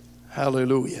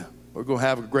 Hallelujah. We're going to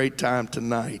have a great time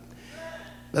tonight.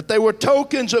 That they were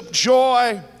tokens of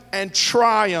joy and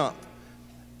triumph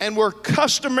and were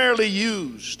customarily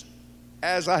used,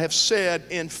 as I have said,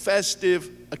 in festive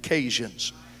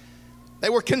occasions. They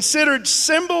were considered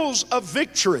symbols of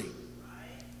victory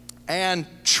and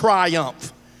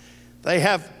triumph. They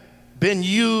have been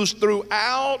used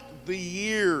throughout the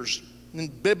years in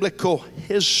biblical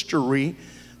history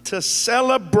to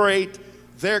celebrate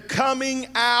their coming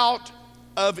out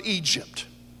of Egypt.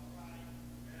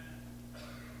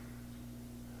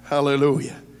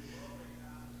 Hallelujah.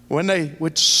 When they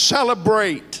would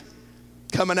celebrate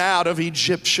coming out of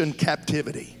Egyptian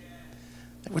captivity,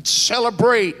 they would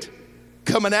celebrate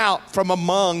coming out from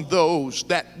among those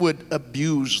that would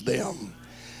abuse them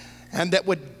and that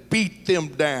would beat them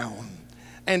down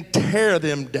and tear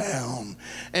them down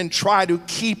and try to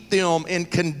keep them in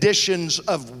conditions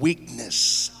of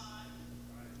weakness.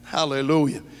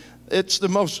 Hallelujah. It's the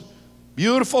most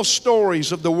beautiful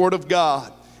stories of the Word of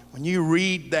God. When you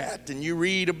read that and you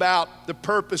read about the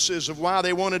purposes of why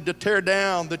they wanted to tear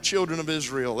down the children of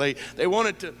Israel. They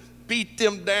wanted to beat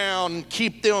them down and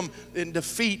keep them in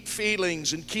defeat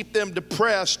feelings and keep them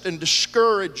depressed and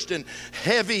discouraged and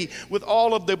heavy with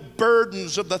all of the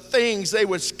burdens of the things they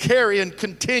was carrying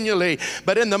continually.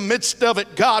 But in the midst of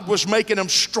it, God was making them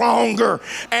stronger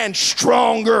and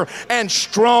stronger and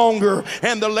stronger.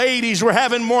 And the ladies were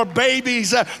having more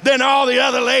babies than all the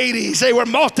other ladies. They were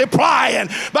multiplying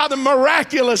by the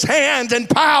miraculous hand and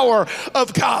power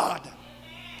of God.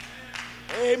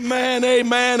 Amen,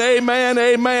 amen, amen,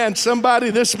 amen.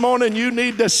 Somebody this morning, you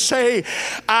need to say,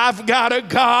 I've got a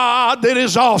God that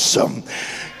is awesome.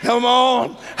 Come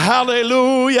on.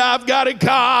 Hallelujah. I've got a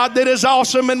God that is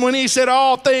awesome. And when he said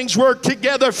all things work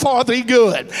together for the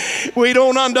good, we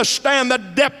don't understand the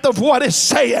depth of what he's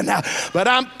saying. But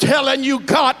I'm telling you,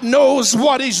 God knows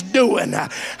what he's doing.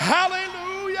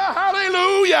 Hallelujah,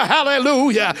 hallelujah,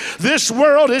 hallelujah. This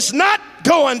world is not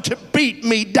going to beat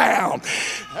me down.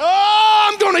 Oh,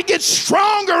 I'm going to get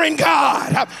stronger in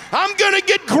God. I'm going to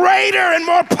get greater and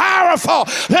more powerful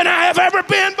than I have ever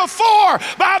been before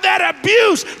by that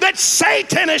abuse that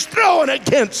Satan is throwing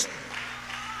against.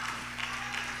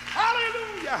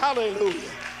 Hallelujah,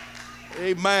 hallelujah.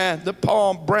 Amen. The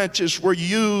palm branches were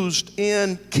used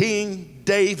in King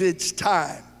David's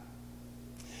time.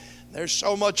 There's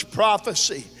so much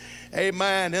prophecy,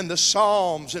 amen, in the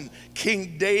Psalms and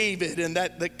King David and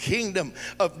that the kingdom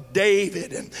of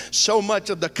David and so much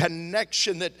of the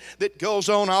connection that goes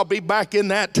on. I'll be back in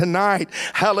that tonight.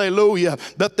 Hallelujah.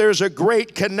 But there's a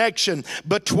great connection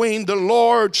between the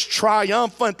Lord's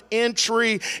triumphant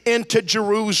entry into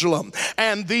Jerusalem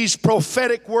and these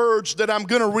prophetic words that I'm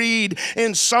going to read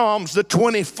in Psalms, the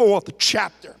 24th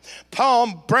chapter.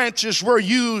 Palm branches were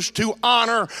used to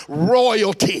honor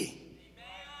royalty.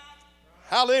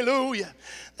 Hallelujah.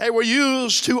 They were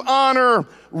used to honor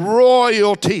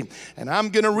royalty. And I'm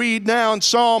going to read now in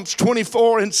Psalms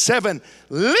 24:7.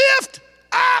 Lift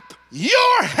up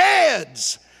your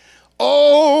heads,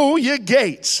 O ye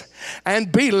gates,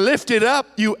 and be lifted up,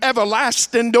 you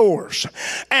everlasting doors,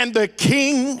 and the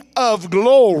King of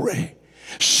glory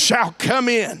shall come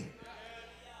in.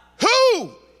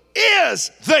 Who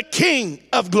is the King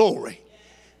of glory?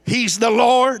 He's the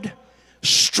Lord,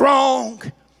 strong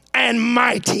and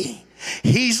mighty.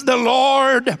 He's the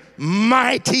Lord,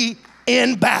 mighty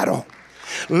in battle.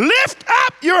 Lift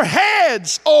up your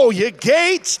heads, O ye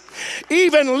gates,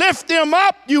 even lift them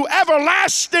up, you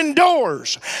everlasting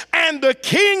doors, and the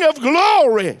King of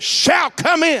glory shall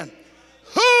come in.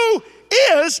 Who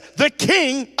is the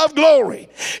King of glory?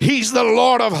 He's the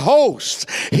Lord of hosts.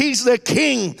 He's the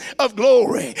King of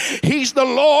glory. He's the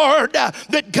Lord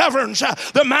that governs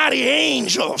the mighty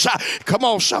angels. Come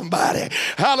on, somebody.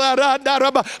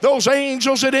 Those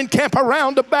angels that encamp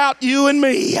around about you and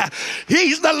me.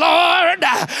 He's the Lord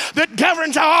that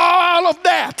governs all of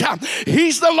that.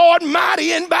 He's the Lord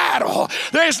mighty in battle.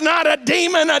 There's not a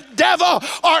demon, a devil,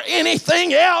 or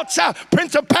anything else,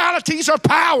 principalities or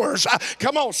powers.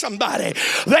 Come on, somebody,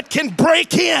 that can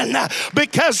break in,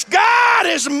 because God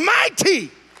is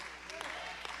mighty.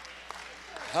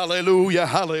 Hallelujah,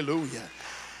 hallelujah.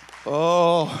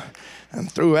 Oh,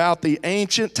 and throughout the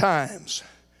ancient times,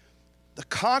 the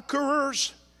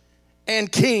conquerors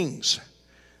and kings,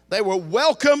 they were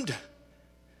welcomed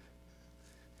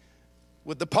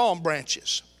with the palm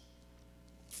branches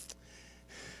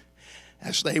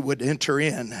as they would enter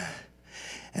in.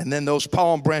 And then those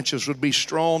palm branches would be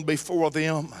strewn before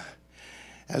them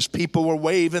as people were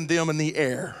waving them in the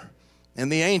air. In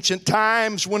the ancient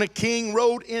times, when a king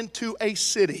rode into a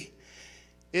city,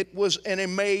 it was an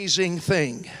amazing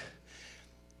thing.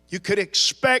 You could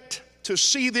expect to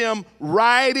see them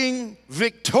riding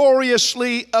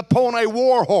victoriously upon a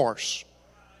war horse,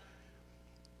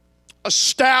 a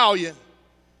stallion,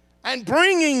 and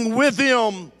bringing with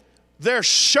them their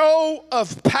show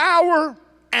of power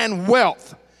and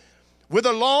wealth, with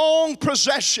a long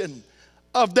procession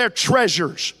of their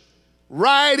treasures,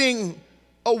 riding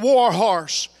a war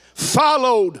horse,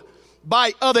 followed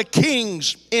by other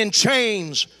kings in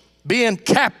chains, being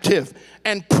captive,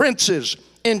 and princes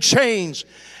in chains,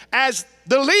 as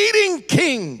the leading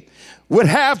king would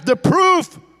have the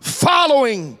proof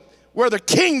following where the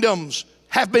kingdoms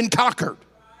have been conquered.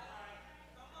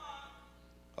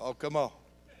 Oh, come on.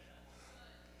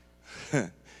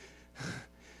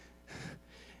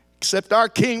 Except our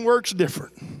king works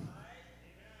different.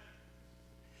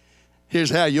 Here's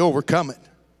how you overcome it.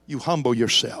 You humble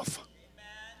yourself.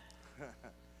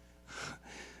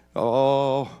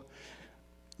 Oh,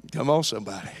 come on,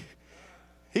 somebody.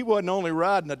 He wasn't only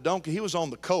riding a donkey, he was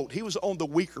on the colt. He was on the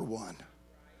weaker one.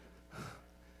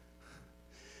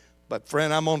 But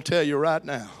friend, I'm going to tell you right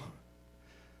now,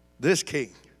 this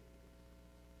king,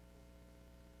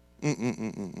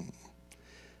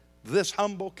 this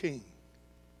humble king,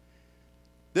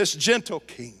 this gentle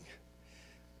king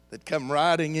that come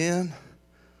riding in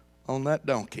on that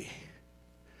donkey.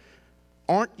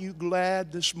 Aren't you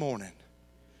glad this morning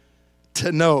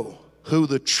to know who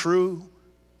the true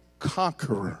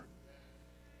conqueror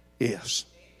is?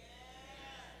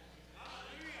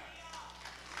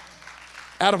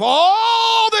 Out of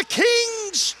all the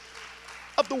kings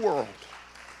of the world,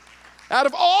 out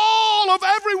of all of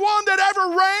everyone that ever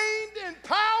reigned in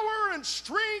power and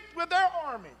strength with their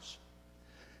armies,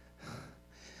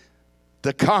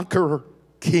 the conqueror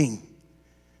king,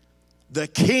 the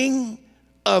King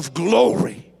of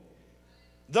glory,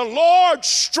 the Lord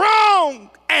strong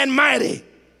and mighty,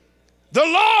 the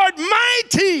Lord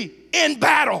mighty in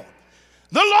battle,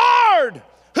 the Lord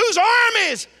whose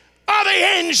armies are the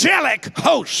angelic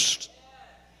host.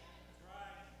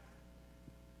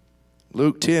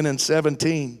 Luke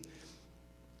 10:17,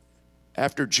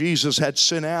 after Jesus had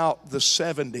sent out the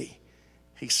 70,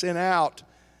 he sent out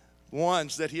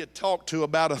ones that he had talked to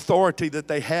about authority that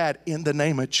they had in the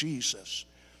name of Jesus.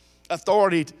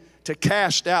 Authority to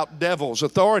cast out devils,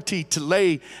 authority to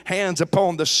lay hands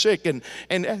upon the sick. And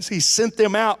as he sent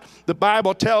them out, the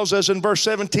Bible tells us in verse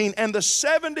 17, and the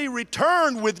 70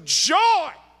 returned with joy.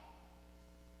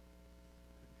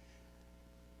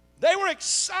 They were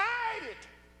excited.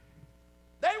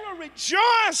 They were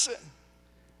rejoicing.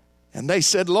 And they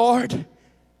said, Lord,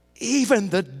 even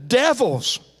the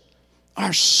devils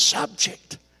are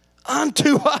subject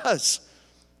unto us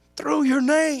through your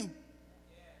name.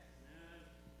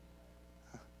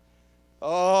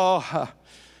 Oh,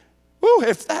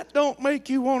 if that don't make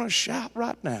you want to shout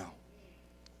right now.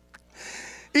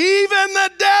 Even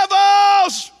the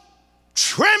devils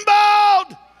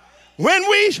trembled when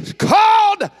we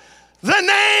called the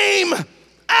name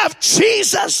of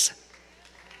Jesus.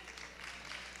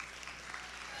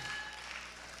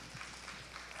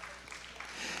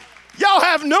 Y'all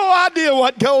have no idea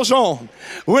what goes on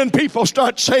when people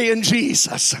start saying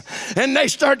Jesus, and they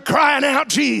start crying out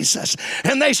Jesus,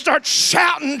 and they start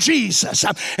shouting Jesus,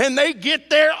 and they get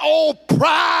their old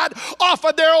pride off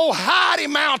of their old hidey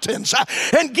mountains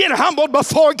and get humbled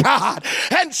before God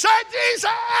and say Jesus.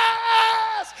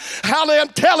 Hallelujah. I'm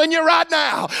telling you right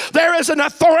now, there is an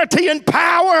authority and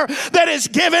power that is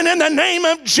given in the name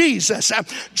of Jesus.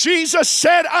 Jesus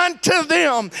said unto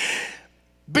them,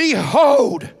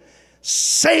 behold,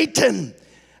 Satan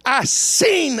I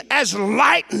seen as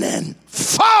lightning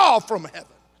fall from heaven.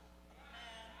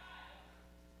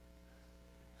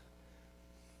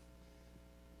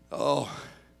 Oh,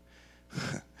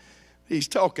 he's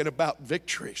talking about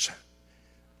victories,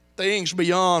 things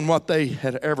beyond what they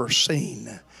had ever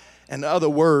seen. In other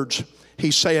words,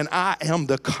 he's saying, I am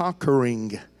the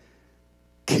conquering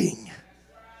king.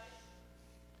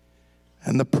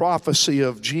 And the prophecy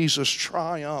of Jesus'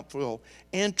 triumph will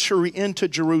enter into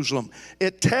Jerusalem.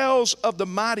 It tells of the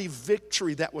mighty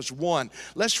victory that was won.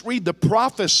 Let's read the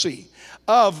prophecy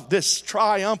of this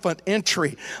triumphant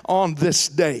entry on this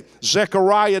day.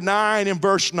 Zechariah 9 and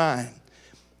verse 9.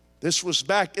 This was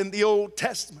back in the Old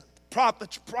Testament.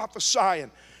 Prophets prophesying.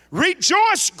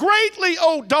 Rejoice greatly,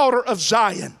 O daughter of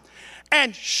Zion,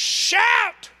 and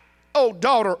shout, O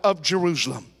daughter of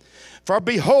Jerusalem. For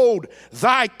behold,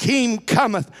 thy king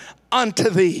cometh unto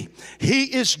thee. He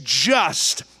is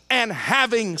just and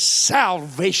having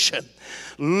salvation,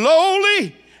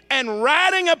 lowly and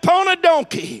riding upon a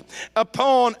donkey,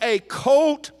 upon a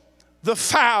colt, the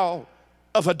foal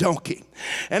of a donkey.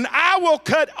 And I will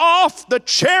cut off the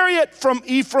chariot from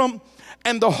Ephraim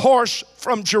and the horse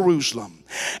from Jerusalem.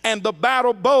 And the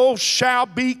battle bow shall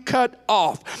be cut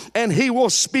off, and he will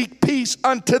speak peace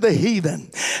unto the heathen,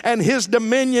 and his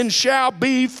dominion shall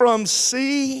be from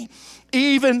sea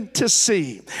even to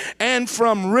sea, and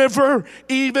from river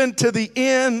even to the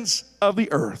ends of the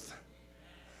earth.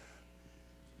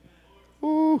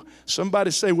 Ooh,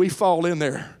 somebody say we fall in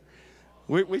there.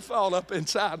 We fall up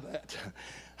inside that.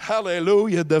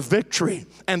 Hallelujah, the victory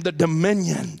and the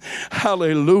dominion.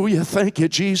 Hallelujah, thank you,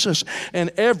 Jesus. And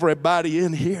everybody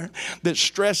in here that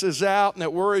stresses out and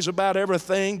that worries about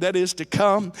everything that is to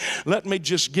come, let me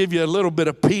just give you a little bit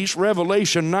of peace.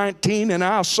 Revelation 19, and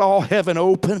I saw heaven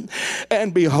open,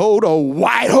 and behold, a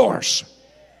white horse.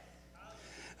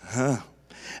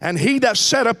 And he that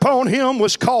sat upon him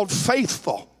was called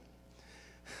Faithful,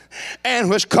 and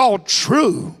was called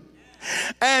True.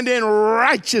 And in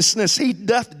righteousness he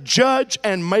doth judge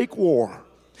and make war.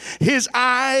 His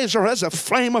eyes are as a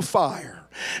flame of fire,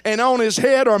 and on his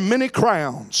head are many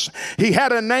crowns. He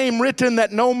had a name written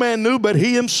that no man knew but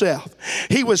he himself.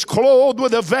 He was clothed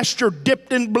with a vesture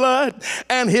dipped in blood,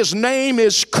 and his name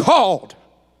is called.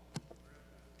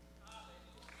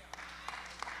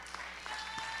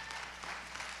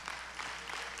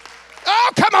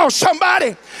 Oh, come on,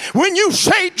 somebody. When you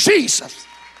say Jesus,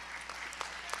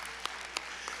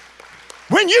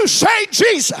 when you say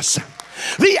Jesus,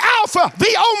 the Alpha,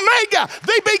 the Omega,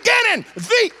 the beginning,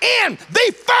 the end,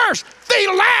 the first,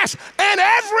 the last, and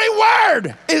every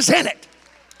word is in it.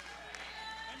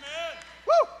 Amen.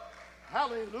 Woo.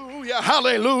 Hallelujah,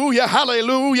 hallelujah,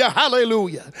 hallelujah,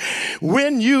 hallelujah.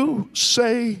 When you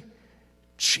say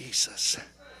Jesus.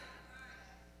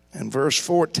 And verse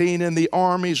 14, and the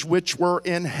armies which were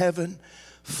in heaven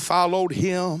followed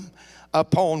him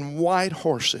upon white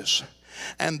horses.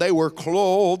 And they were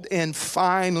clothed in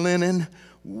fine linen,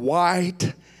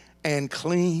 white and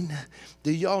clean.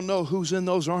 Do y'all know who's in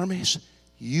those armies?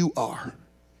 You are.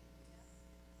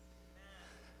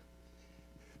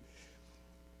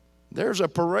 There's a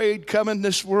parade coming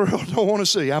this world don't want to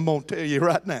see. I'm going to tell you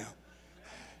right now.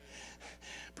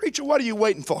 Preacher, what are you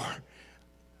waiting for?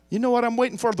 You know what I'm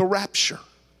waiting for? The rapture.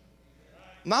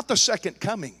 Not the second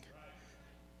coming.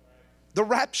 The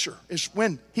rapture is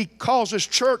when he calls his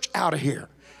church out of here.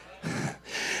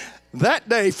 That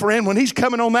day, friend, when he's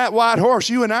coming on that white horse,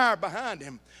 you and I are behind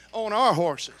him on our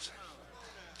horses.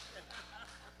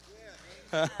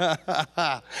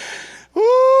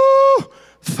 Woo!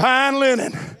 Fine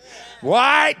linen,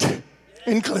 white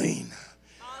and clean.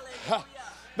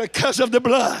 Because of the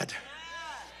blood.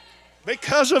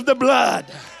 Because of the blood.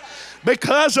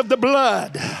 Because of the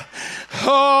blood.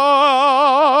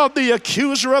 Oh, the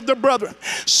accuser of the brethren.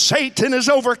 Satan is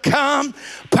overcome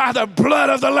by the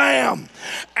blood of the Lamb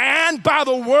and by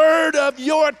the word of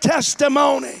your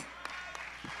testimony.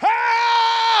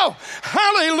 Oh,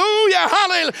 Hallelujah,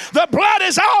 hallelujah. The blood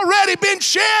has already been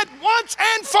shed once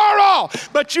and for all.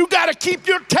 But you got to keep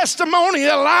your testimony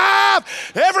alive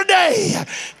every day.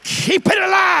 Keep it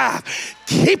alive.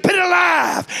 Keep it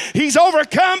alive. He's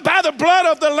overcome by the blood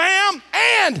of the Lamb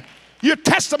and your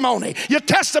testimony. Your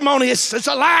testimony is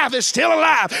alive. It's still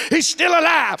alive. He's still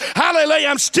alive. Hallelujah.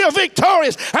 I'm still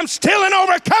victorious. I'm still an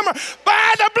overcomer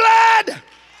by the blood.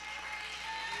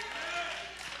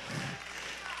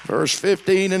 Verse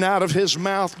 15, and out of his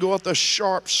mouth goeth a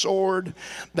sharp sword,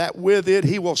 that with it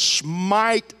he will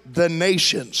smite the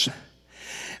nations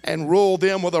and rule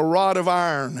them with a rod of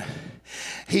iron.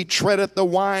 He treadeth the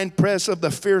winepress of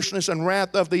the fierceness and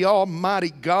wrath of the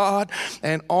Almighty God,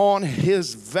 and on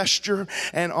his vesture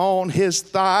and on his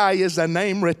thigh is the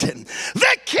name written,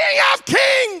 the King of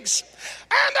Kings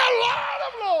and the Lord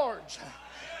of Lords.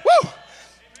 Woo!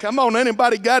 Come on,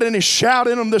 anybody got any shout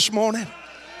in them this morning?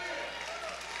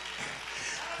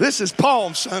 This is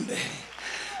Palm Sunday.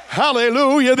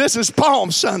 Hallelujah. This is Palm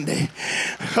Sunday.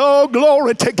 Oh,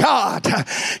 glory to God.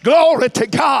 Glory to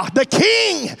God. The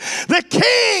King, the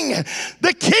King,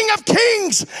 the King of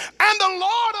Kings and the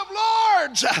Lord of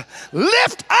Lords.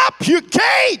 Lift up your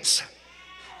gates,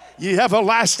 ye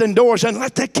everlasting doors, and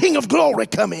let the King of glory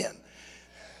come in.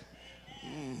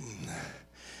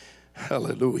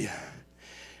 Hallelujah.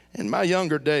 In my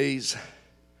younger days,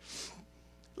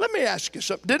 let me ask you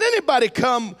something. Did anybody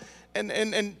come and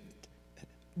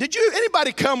did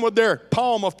anybody come with their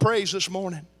palm of praise this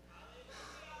morning?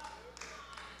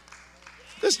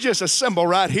 This is just a symbol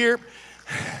right here.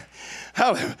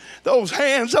 Those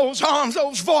hands, those arms,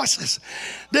 those voices.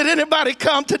 Did anybody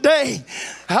come today?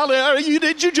 Hallelujah.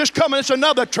 Did you just come? It's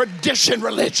another tradition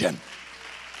religion.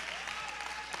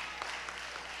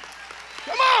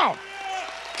 Come on.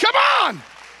 Come on.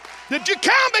 Did you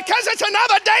come because it's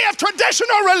another day of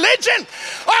traditional religion?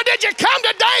 Or did you come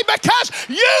today because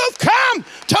you've come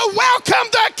to welcome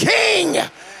the King?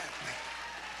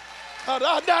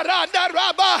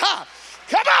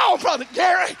 Come on, Brother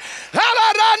Gary.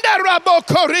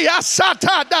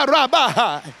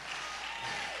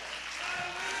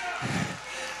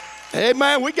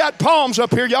 Amen. We got palms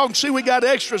up here. Y'all can see we got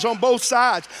extras on both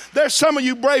sides. There's some of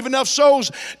you brave enough souls.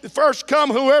 First come,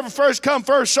 whoever first come,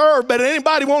 first serve. But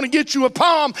anybody want to get you a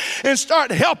palm and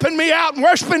start helping me out and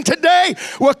worshiping today?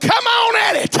 Well, come on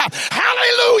at it.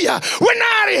 Hallelujah. We're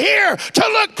not here to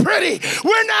look pretty.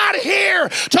 We're not here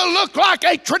to look like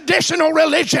a traditional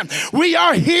religion. We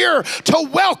are here to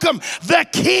welcome the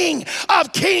King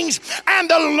of Kings and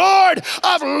the Lord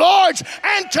of Lords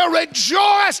and to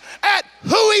rejoice at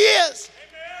who he is.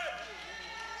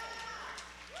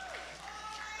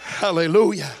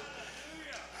 Hallelujah.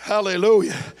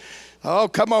 Hallelujah. Oh,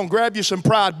 come on, grab you some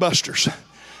pride busters.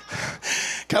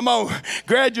 Come on,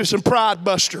 grab you some pride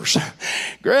busters.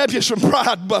 Grab you some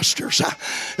pride busters.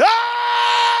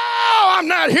 Oh, I'm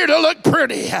not here to look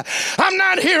pretty. I'm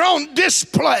not here on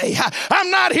display. I'm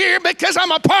not here because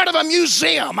I'm a part of a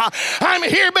museum. I'm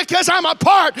here because I'm a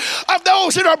part of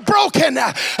those that are broken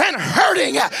and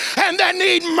hurting and that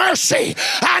need mercy.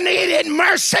 I needed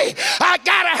mercy. I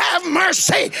gotta have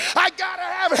mercy. I gotta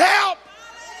have help.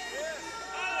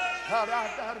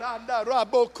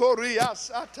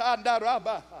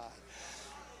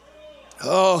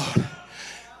 Oh,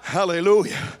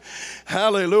 hallelujah.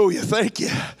 Hallelujah. Thank you.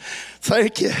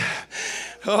 Thank you.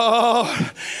 Oh,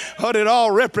 what it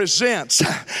all represents,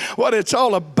 what it's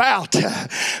all about.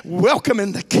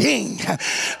 Welcoming the King.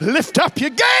 Lift up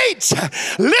your gates.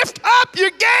 Lift up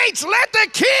your gates. Let the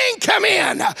King come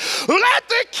in. Let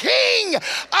the King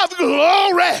of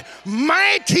glory,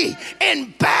 mighty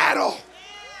in battle.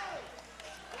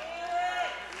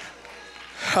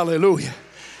 Hallelujah.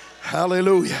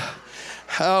 Hallelujah.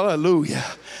 Hallelujah.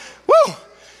 Woo!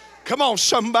 Come on,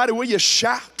 somebody, will you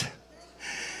shout?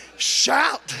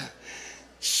 Shout.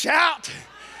 Shout.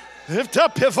 Lift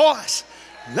up your voice.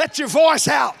 Let your voice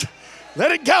out.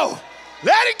 Let it go.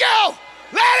 Let it go.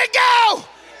 Let it go.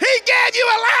 He gave you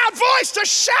a loud voice to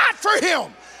shout for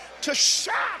him. To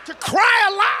shout, to cry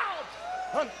aloud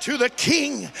unto the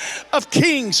King of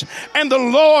Kings and the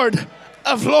Lord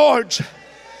of Lords.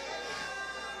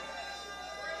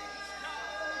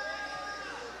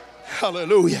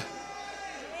 Hallelujah.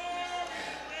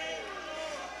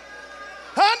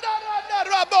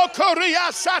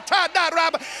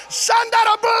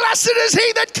 Blessed is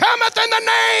he that cometh in the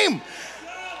name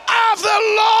of the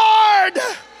Lord.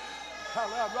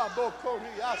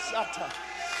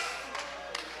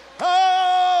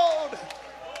 Hold.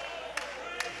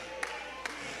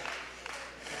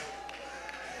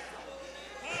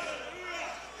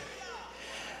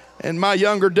 In my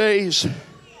younger days,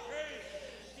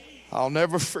 I'll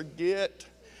never forget.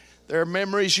 There are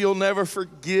memories you'll never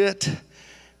forget.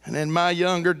 And in my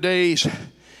younger days,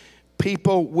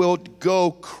 people will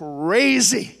go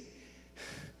crazy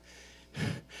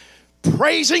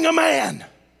praising a man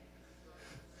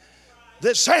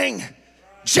that sang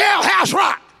Jailhouse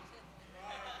Rock.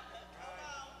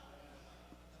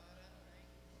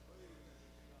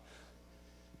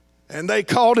 And they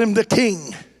called him the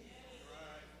King.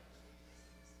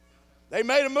 They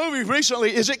made a movie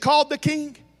recently. Is it called The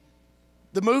King?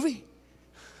 The movie?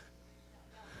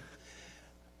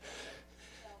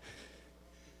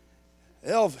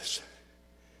 Elvis.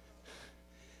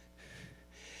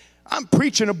 I'm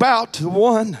preaching about the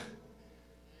one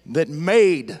that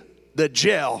made the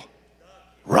jail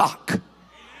rock.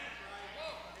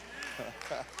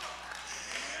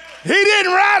 He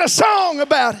didn't write a song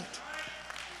about it.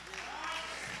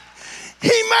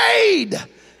 He made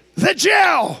the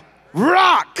jail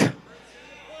rock.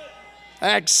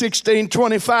 Acts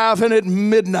 16:25, and at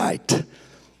midnight,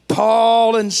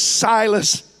 Paul and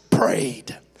Silas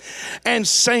prayed and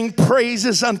sang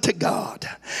praises unto God,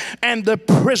 and the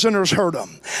prisoners heard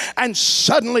them. And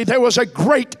suddenly there was a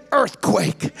great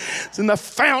earthquake, and the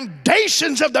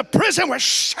foundations of the prison were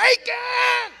shaken,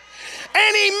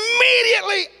 and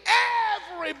immediately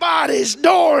everybody's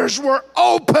doors were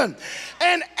open,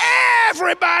 and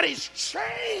everybody's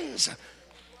chains.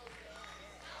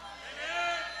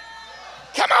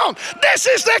 Come on, this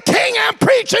is the King I'm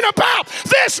preaching about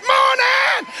this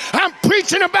morning. I'm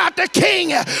preaching about the King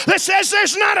that says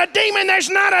there's not a demon, there's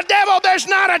not a devil, there's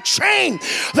not a chain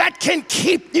that can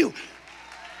keep you.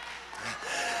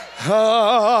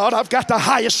 Oh, I've got the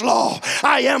highest law.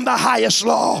 I am the highest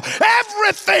law.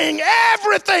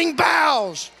 Everything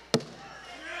bows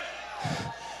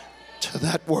to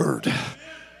that word.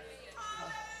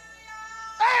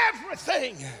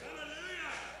 Everything.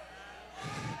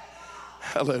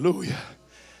 Hallelujah.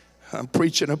 I'm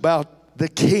preaching about the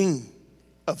King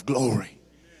of glory.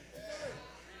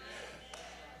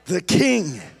 The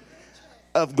King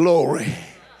of glory.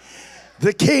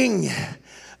 The King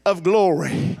of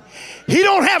glory. He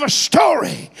don't have a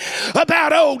story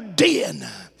about ODing.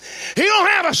 He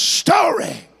don't have a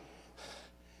story.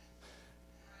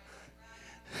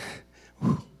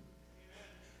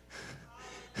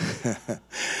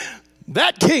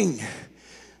 That King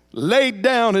laid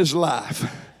down his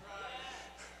life,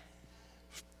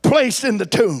 placed in the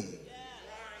tomb.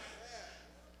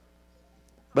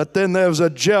 But then there was a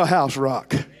jailhouse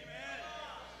rock.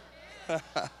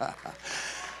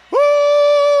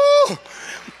 Woo!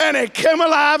 And it came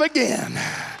alive again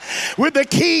with the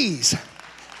keys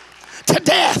to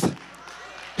death,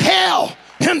 hell,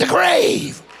 and the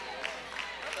grave.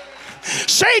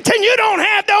 Satan, you don't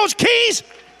have those keys.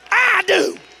 I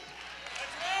do.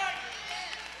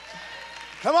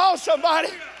 Come on, somebody.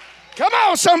 Come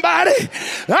on, somebody.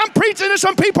 I'm preaching to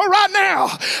some people right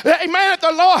now. Amen. That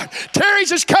the Lord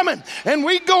Terry's is coming, and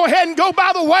we go ahead and go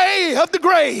by the way of the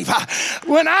grave.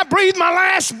 When I breathe my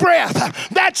last breath,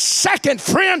 that second,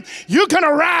 friend, you're going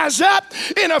to rise up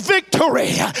in a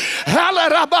victory.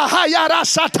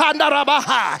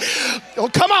 Oh,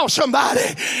 come on,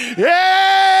 somebody.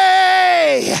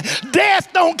 Yay!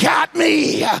 Death don't got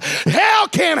me. Hell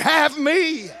can't have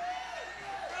me.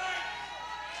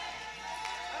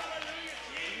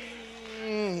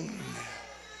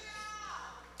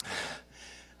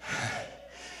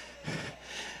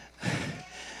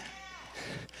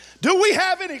 Do we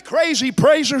have any crazy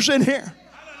praisers in here?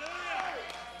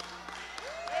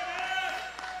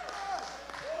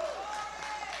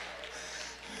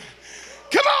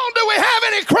 Come on, do we have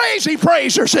any crazy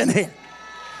praisers in here?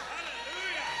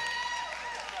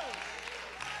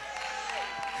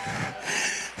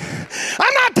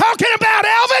 I'm not talking about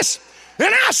Elvis.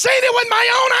 And I seen it with my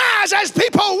own eyes as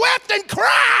people wept and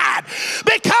cried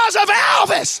because of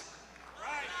Elvis.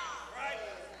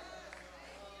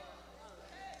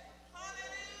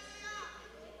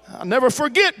 I'll never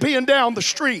forget being down the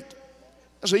street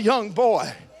as a young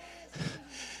boy.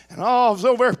 And I was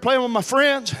over there playing with my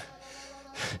friends.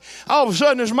 All of a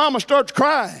sudden his mama starts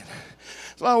crying.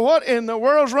 It's like, what in the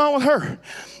world's wrong with her?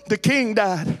 The king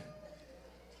died.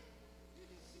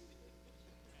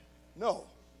 No.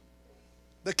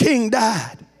 The king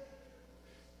died.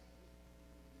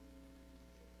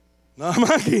 Not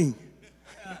my king.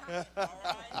 I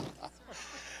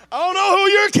don't know who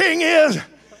your king is,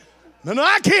 but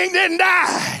my king didn't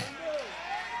die.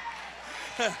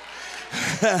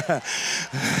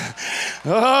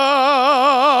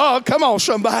 Oh, come on,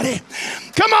 somebody.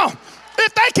 Come on.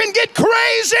 If they can get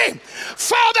crazy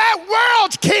for that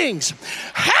world's kings,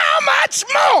 how much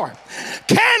more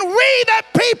can we, the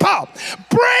people,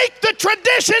 break the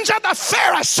traditions of the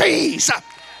Pharisees.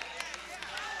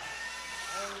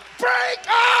 Break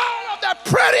all of the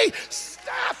pretty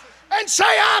stuff and say,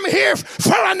 I'm here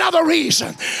for another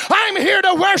reason. I'm here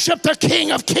to worship the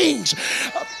King of Kings.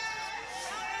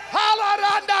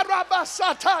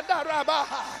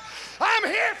 I'm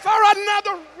here for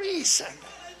another reason.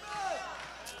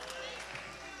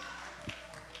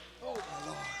 Oh, my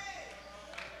Lord.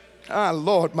 My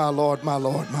Lord, my Lord, my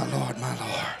Lord, my Lord, my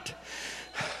Lord.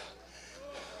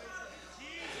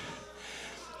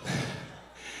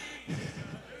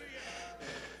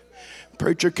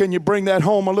 Preacher, can you bring that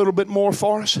home a little bit more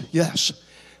for us? Yes.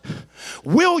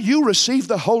 Will you receive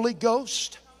the Holy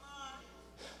Ghost?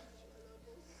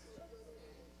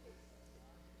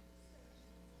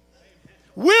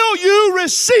 Will you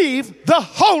receive the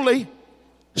Holy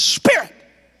Spirit?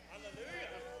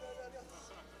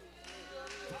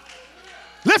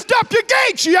 Lift up your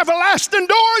gates, you everlasting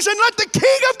doors, and let the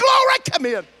King of Glory come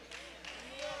in.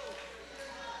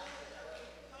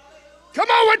 Come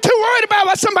on, we're too worried about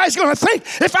what somebody's going to think.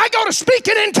 If I go to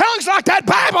speaking in tongues like that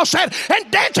Bible said,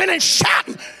 and dancing and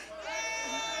shouting,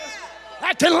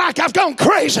 acting like I've gone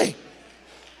crazy.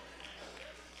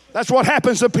 That's what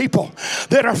happens to people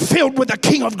that are filled with the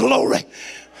King of Glory.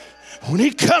 When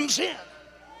he comes in,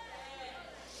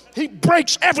 he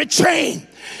breaks every chain.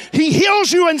 He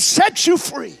heals you and sets you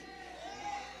free.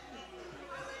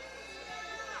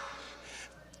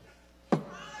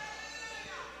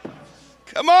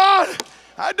 Come on.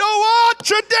 I don't want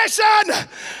tradition.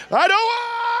 I don't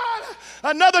want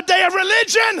another day of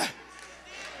religion.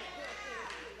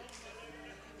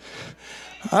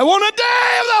 I want a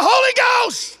day of the Holy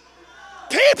Ghost.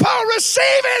 People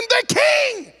receiving the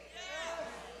King.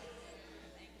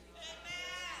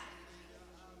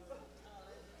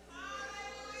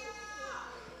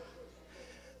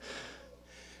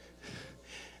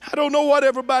 I don't know what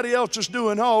everybody else is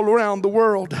doing all around the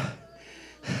world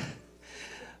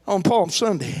on Palm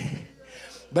Sunday,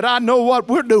 but I know what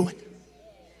we're doing.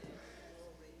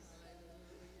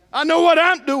 I know what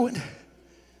I'm doing.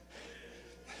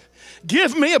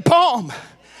 Give me a palm,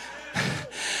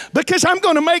 because I'm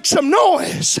going to make some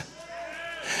noise.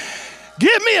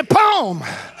 Give me a palm,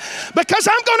 because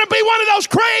I'm going to be one of those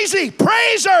crazy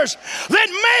praisers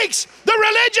that makes the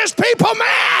religious people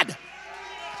mad.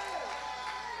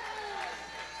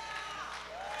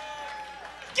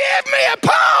 Give me a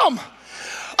palm.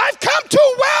 I've come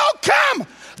to welcome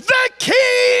the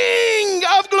King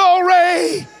of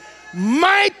Glory,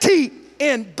 mighty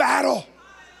in battle.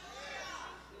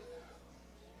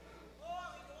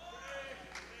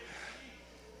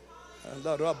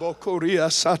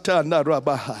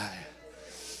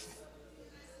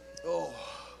 Oh.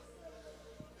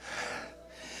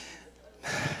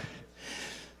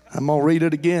 I'm going to read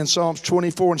it again. Psalms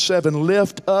 24:7.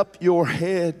 Lift up your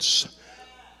heads,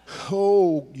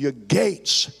 oh, your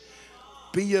gates.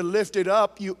 Be ye lifted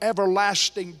up, you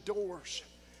everlasting doors,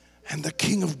 and the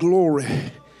King of Glory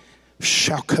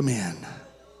shall come in.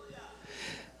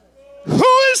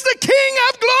 Who is the King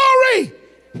of Glory?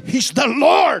 He's the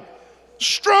Lord,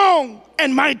 strong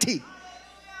and mighty.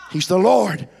 He's the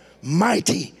Lord,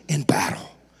 mighty in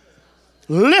battle.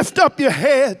 Lift up your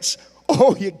heads,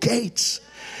 oh, your gates.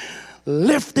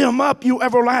 Lift them up, you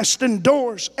everlasting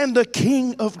doors, and the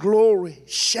King of Glory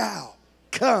shall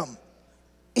come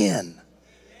in.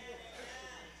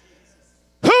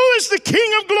 Who is the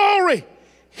King of Glory?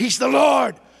 He's the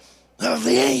Lord of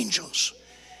the angels.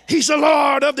 He's the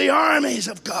Lord of the armies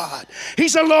of God.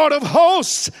 He's the Lord of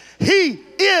hosts. He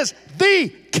is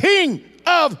the King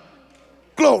of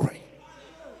Glory.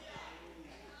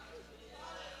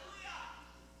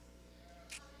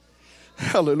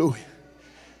 Hallelujah.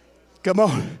 Come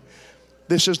on.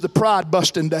 This is the pride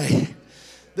busting day.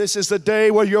 This is the day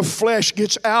where your flesh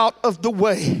gets out of the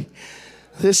way.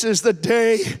 This is the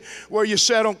day where you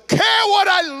say, I don't care what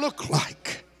I look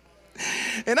like.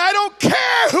 And I don't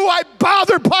care who I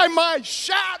bother by my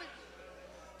shouting.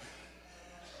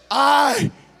 I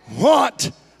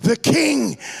want the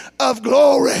King of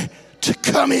Glory to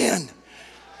come in.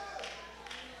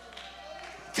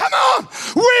 Come on.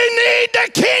 We need the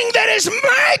King that is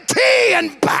mighty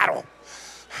in battle.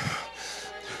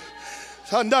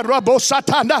 Come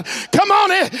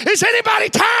on, is anybody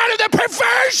tired of the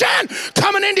perversion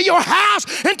coming into your house,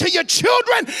 into your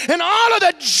children, and all of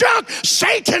the junk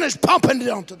Satan is pumping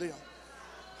onto them?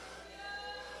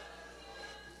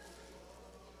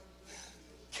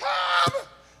 Come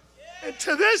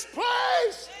into this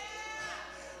place,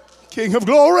 King of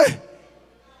Glory,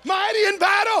 mighty in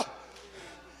battle.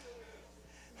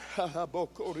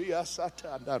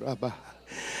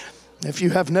 If you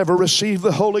have never received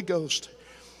the Holy Ghost,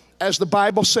 as the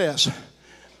Bible says,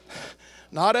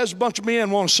 not as a bunch of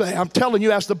men want to say, I'm telling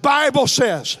you, as the Bible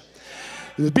says,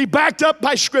 be backed up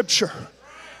by Scripture,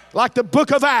 like the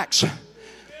book of Acts.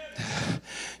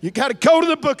 You got to go to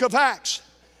the book of Acts.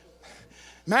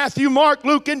 Matthew, Mark,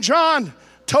 Luke, and John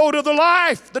told of the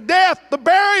life, the death, the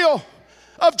burial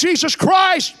of Jesus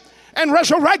Christ and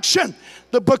resurrection.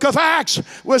 The book of Acts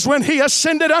was when he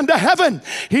ascended unto heaven.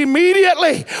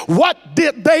 Immediately, what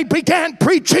did they begin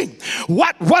preaching?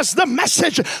 What was the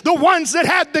message? The ones that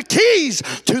had the keys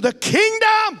to the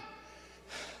kingdom.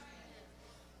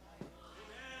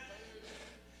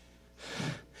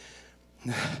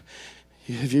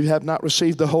 If you have not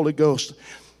received the Holy Ghost,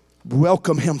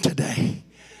 welcome him today.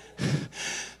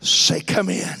 Say, come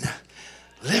in.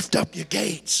 Lift up your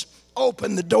gates.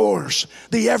 Open the doors,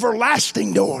 the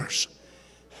everlasting doors.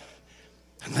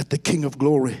 And let the King of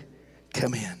Glory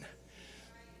come in.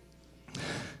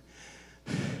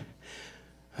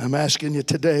 I'm asking you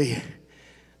today,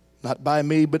 not by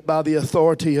me, but by the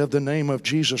authority of the name of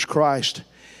Jesus Christ,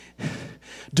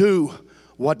 do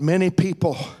what many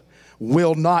people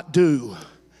will not do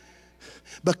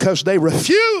because they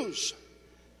refuse.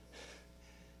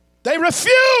 They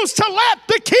refuse to let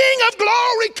the King of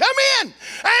Glory come in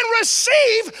and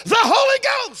receive the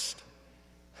Holy Ghost.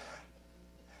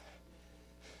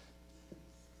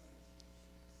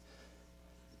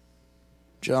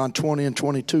 John 20 and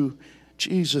 22,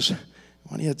 Jesus,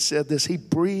 when he had said this, he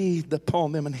breathed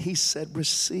upon them and he said,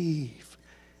 receive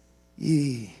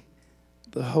ye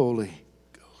the Holy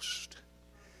Ghost.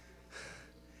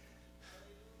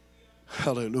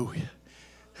 Hallelujah.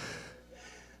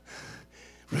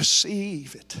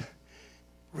 Receive it.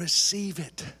 Receive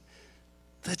it.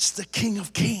 That's the King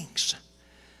of Kings.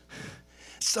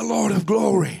 It's the Lord of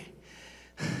glory.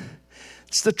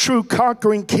 It's the true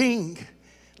conquering King.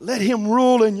 Let him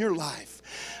rule in your life.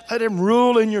 Let him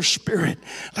rule in your spirit.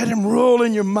 Let him rule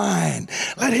in your mind.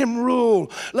 Let him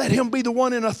rule. Let him be the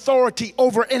one in authority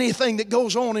over anything that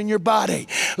goes on in your body.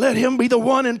 Let him be the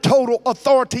one in total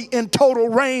authority, in total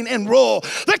reign and rule.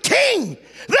 The King,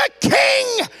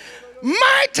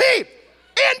 mighty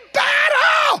in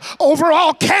battle over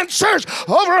all cancers,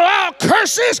 over all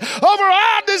curses, over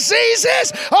all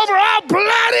diseases, over all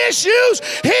blood issues.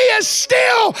 He is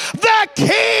still the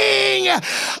King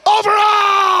over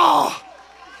all.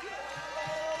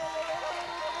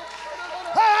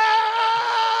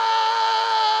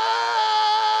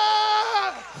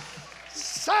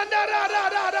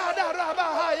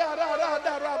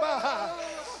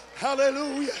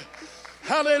 Hallelujah.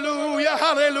 Hallelujah,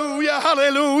 hallelujah,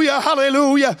 hallelujah,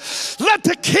 hallelujah. Let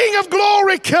the King of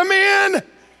Glory come in.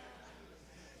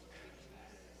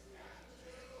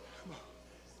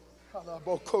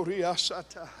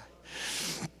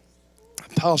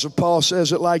 Apostle Paul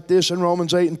says it like this in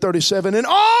Romans 8 and 37. In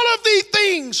all of these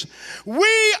things,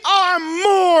 we are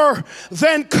more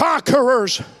than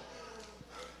conquerors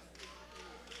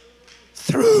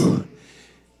through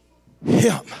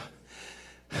him.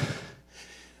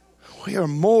 We are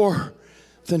more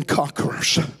than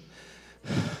conquerors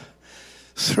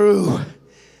through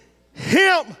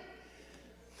him.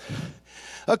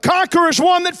 A conqueror is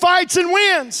one that fights and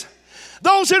wins.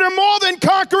 Those that are more than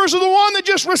conquerors are the one that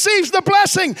just receives the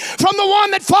blessing from the one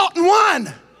that fought and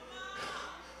won.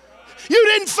 You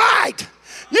didn't fight.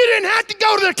 You didn't have to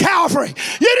go to the Calvary.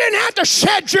 You didn't have to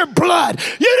shed your blood.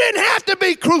 You didn't have to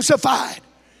be crucified.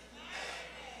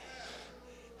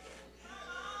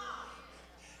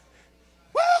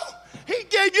 Well, he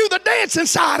gave you the dancing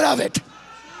side of it.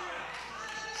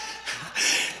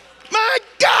 My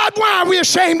God, why are we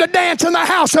ashamed to dance in the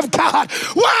house of God?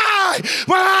 Why?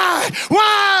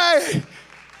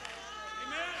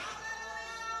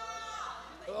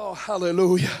 Oh,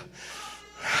 hallelujah.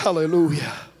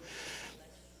 Hallelujah.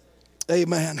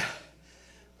 Amen.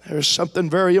 There's something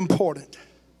very important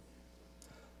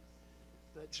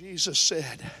that Jesus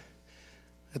said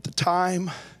at the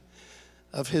time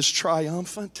of his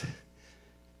triumphant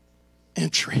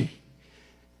entry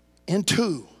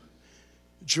into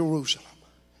Jerusalem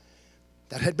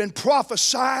that had been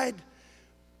prophesied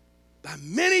by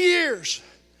many years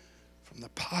from the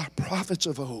prophets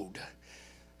of old.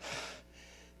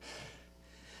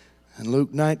 In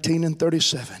Luke 19 and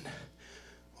 37,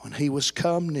 when he was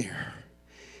come near,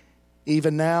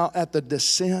 even now at the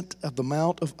descent of the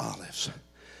Mount of Olives,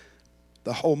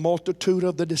 the whole multitude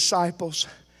of the disciples,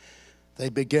 they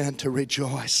began to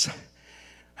rejoice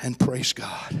and praise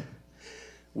God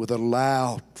with a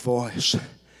loud voice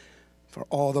for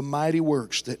all the mighty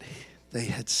works that they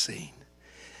had seen.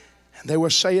 And they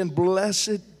were saying,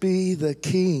 blessed be the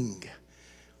King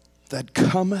that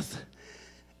cometh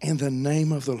in the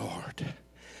name of the Lord.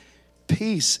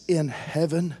 Peace in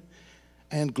heaven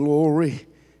and glory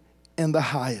in the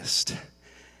highest.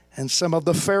 And some of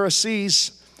the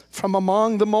Pharisees from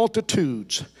among the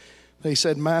multitudes, they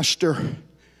said, Master,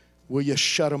 will you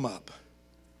shut them up?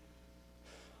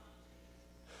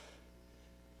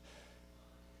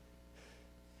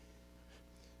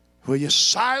 Will you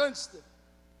silence them?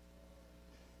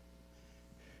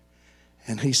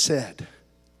 And he said,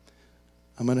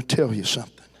 I'm going to tell you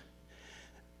something.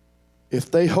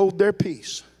 If they hold their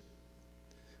peace,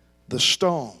 the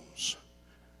stones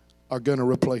are going to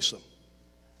replace them.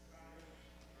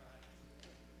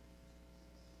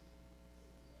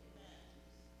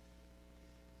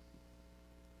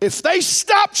 If they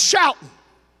stop shouting,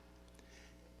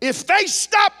 if they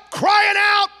stop crying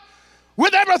out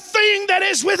with everything that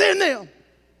is within them,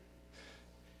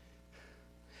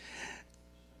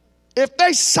 if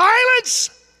they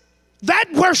silence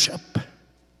that worship,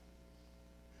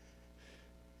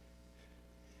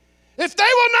 if they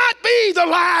will not be the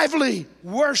lively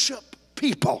worship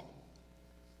people,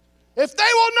 if they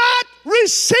will not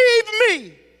receive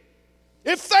me,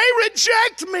 if they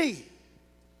reject me,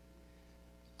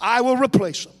 I will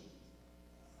replace them.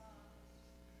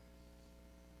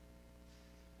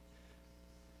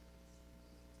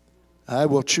 I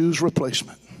will choose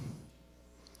replacement.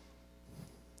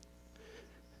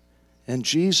 And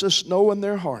Jesus, knowing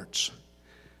their hearts,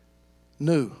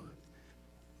 knew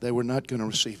they were not going to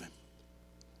receive him.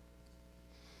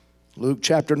 Luke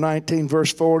chapter 19,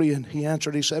 verse 40, and he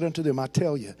answered, he said unto them, I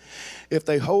tell you, if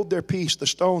they hold their peace, the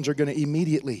stones are going to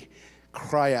immediately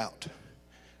cry out.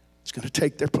 It's going to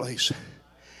take their place.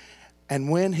 And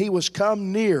when he was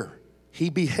come near, he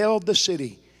beheld the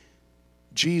city.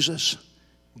 Jesus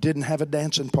didn't have a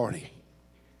dancing party.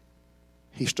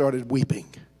 He started weeping.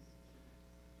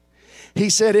 He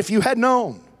said, if you had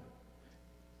known,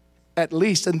 at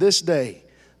least in this day,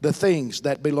 the things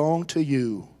that belong to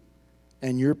you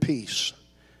and your peace,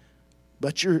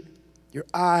 but your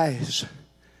eyes,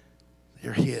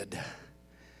 they're hid.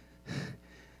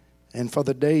 And for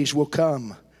the days will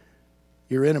come,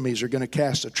 your enemies are going to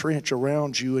cast a trench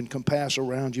around you and compass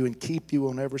around you and keep you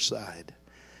on every side.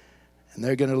 And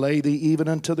they're going to lay thee even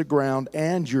unto the ground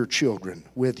and your children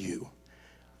with you.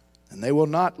 And they will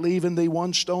not leave in thee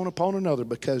one stone upon another,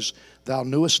 because thou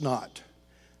knewest not.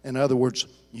 In other words,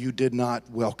 you did not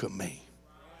welcome me.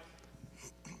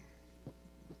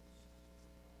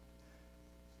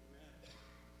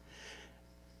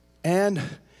 And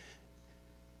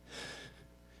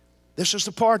this is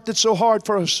the part that's so hard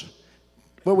for us,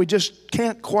 but we just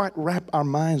can't quite wrap our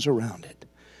minds around it.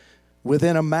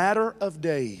 Within a matter of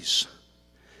days,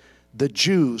 the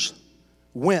Jews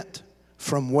went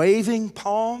from waving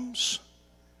palms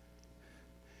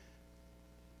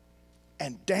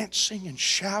and dancing and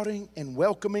shouting and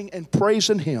welcoming and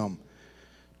praising him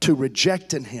to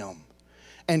rejecting him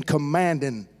and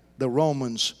commanding the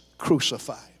Romans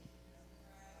crucify.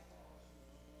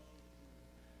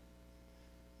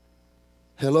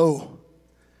 Hello.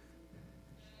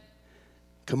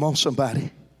 Come on,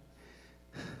 somebody.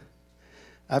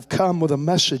 I've come with a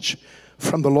message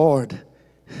from the Lord.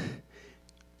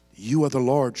 You are the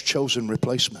Lord's chosen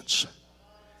replacements.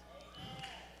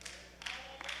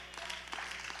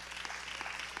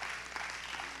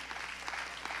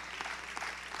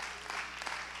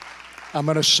 I'm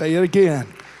going to say it again.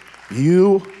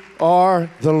 You are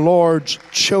the Lord's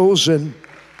chosen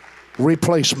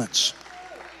replacements.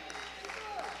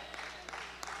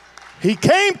 He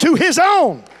came to his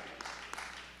own.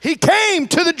 He came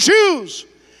to the Jews,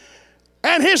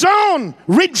 and his own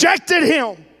rejected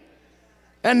him.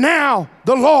 And now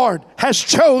the Lord has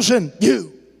chosen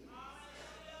you.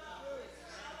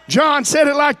 John said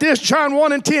it like this, John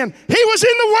 1:10. He was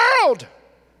in the world.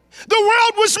 The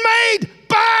world was made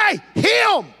by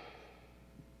him.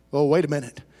 Oh, wait a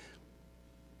minute.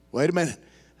 Wait a minute.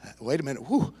 Wait a minute.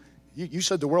 Whew. You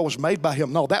said the world was made by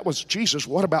him. No, that was Jesus.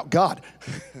 What about God?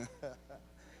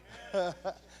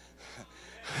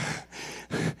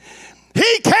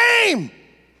 He came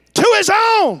to his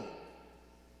own,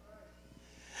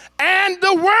 and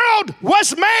the world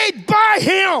was made by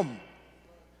him,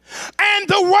 and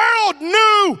the world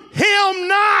knew him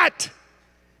not.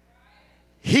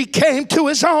 He came to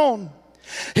his own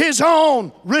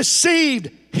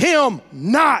received him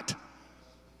not.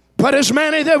 But as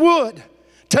many that would,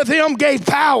 to them gave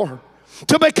power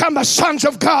to become the sons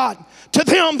of God, to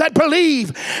them that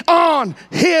believe on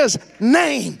his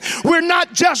name. We're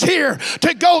not just here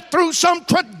to go through some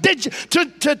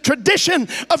tradition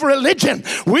of religion.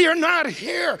 We are not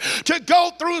here to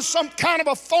go through some kind of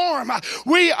a form.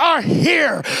 We are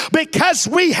here because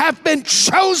we have been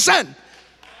chosen.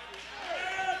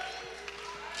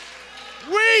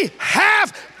 We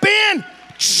have been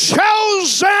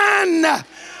chosen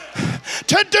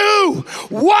to do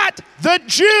what the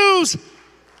Jews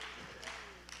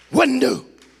wouldn't do.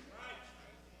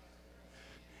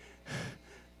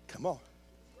 Come on.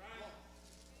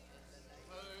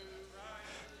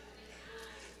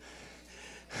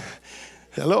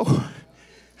 Hello?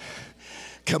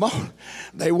 Come on.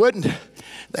 They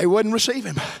wouldn't receive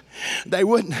him. They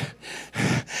wouldn't.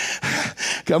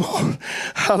 Come on.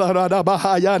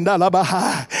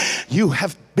 You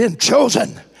have been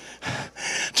chosen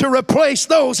to replace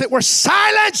those that were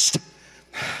silenced.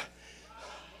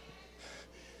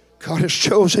 God has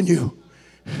chosen you.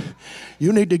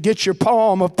 You need to get your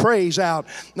palm of praise out.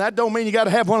 That don't mean you got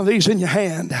to have one of these in your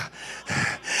hand.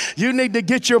 You need to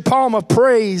get your palm of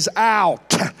praise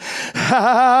out.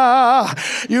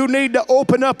 You need to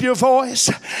open up your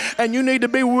voice, and you need to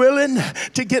be willing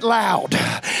to get loud.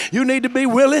 You need to be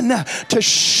willing to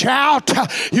shout.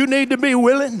 You need to be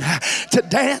willing to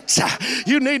dance.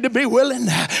 You need to be willing.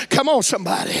 Come on,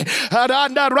 somebody.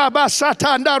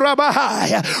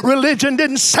 Religion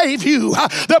didn't save you.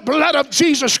 The blood of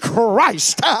Jesus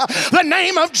Christ, the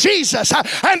name of Jesus,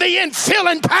 and the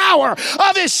infilling power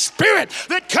of his Spirit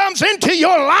that comes into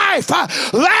your life,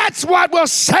 that's what will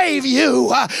save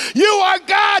you. You are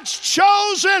God's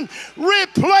chosen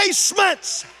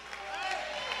replacements.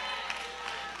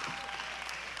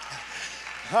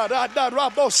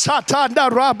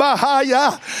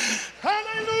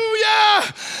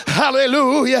 Hallelujah.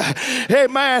 Hallelujah.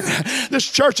 Amen. This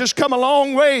church has come a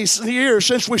long ways in the years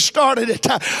since we started it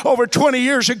over 20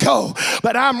 years ago.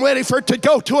 But I'm ready for it to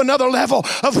go to another level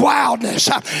of wildness.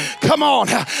 Come on.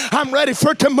 I'm ready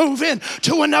for it to move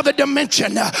into another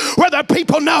dimension where the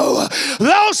people know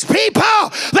those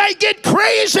people, they get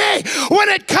crazy when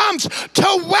it comes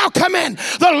to welcoming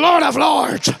the Lord of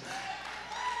Lords.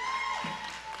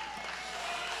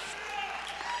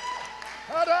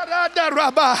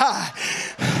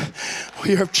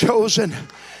 We have chosen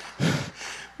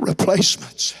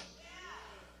replacements.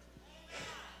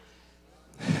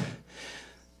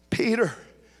 Peter,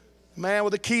 the man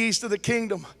with the keys to the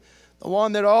kingdom, the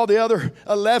one that all the other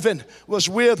 11 was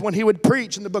with when he would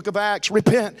preach in the book of Acts,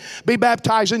 repent, be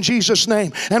baptized in Jesus'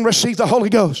 name, and receive the Holy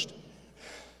Ghost.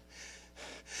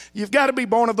 You've got to be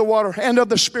born of the water and of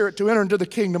the Spirit to enter into the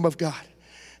kingdom of God.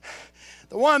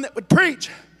 The one that would preach.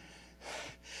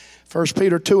 1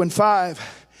 Peter 2 and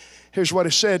 5, here's what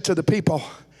it said to the people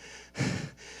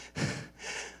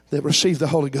that received the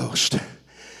Holy Ghost,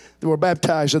 that were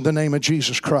baptized in the name of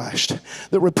Jesus Christ,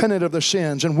 that repented of their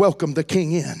sins and welcomed the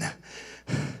King in.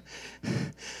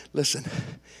 Listen,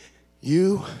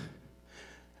 you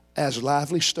as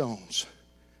lively stones.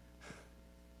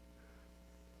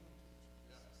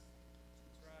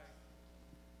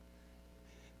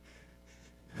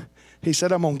 He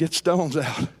said, I'm going to get stones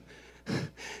out.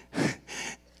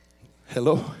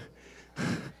 Hello?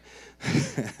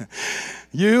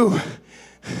 You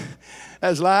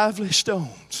as lively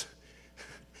stones,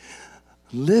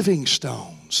 living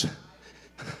stones.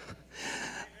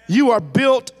 You are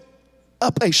built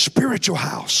up a spiritual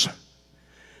house,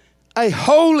 a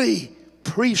holy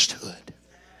priesthood,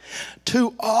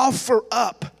 to offer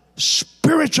up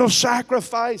spiritual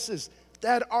sacrifices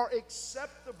that are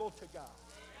acceptable to God.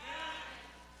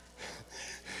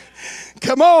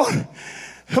 Come on.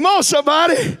 Come on,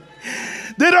 somebody.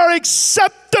 That are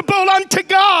acceptable unto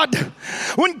God.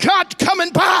 When God's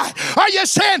coming by, are you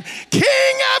saying,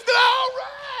 King of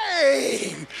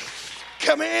glory,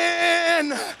 come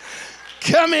in.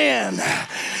 Come in.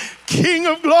 King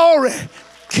of glory,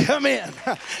 come in.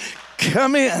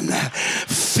 Come in.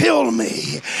 Fill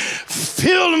me.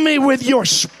 Fill me with your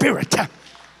Spirit. The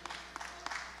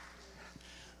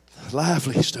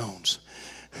lively stones.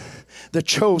 The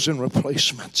chosen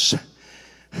replacements.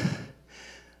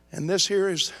 And this here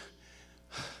is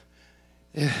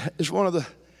one of the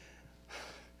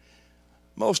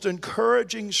most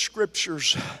encouraging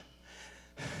scriptures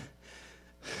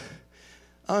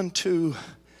unto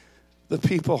the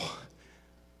people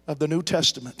of the New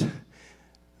Testament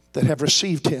that have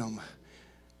received him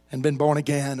and been born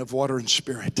again of water and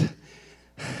spirit,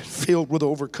 filled with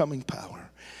overcoming power.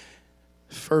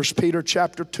 1 Peter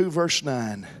chapter 2 verse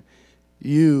 9.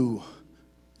 You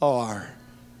are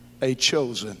a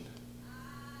chosen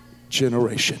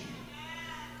generation.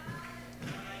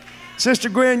 Sister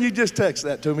Gwen, you just texted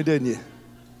that to me, didn't you?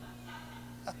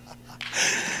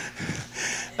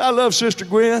 I love Sister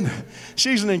Gwen.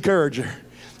 She's an encourager.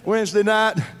 Wednesday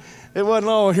night, it wasn't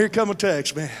long. Here come a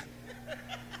text, man.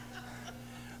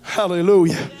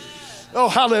 Hallelujah. Oh,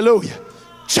 hallelujah.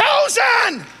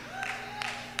 Chosen!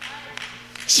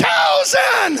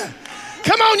 Chosen!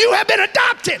 Come on, you have been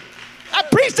adopted. I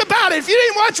preached about it. If you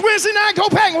didn't watch Wednesday night, go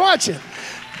back and watch it.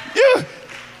 There's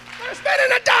been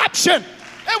an adoption.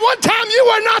 At one time, you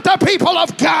were not the people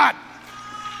of God.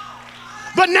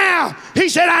 But now, he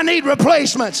said, I need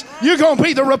replacements. You're going to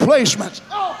be the replacements.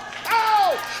 Oh,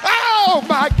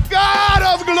 my God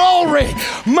of glory.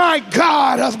 My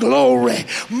God of glory.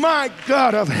 My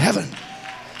God of heaven.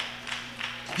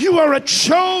 You are a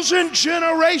chosen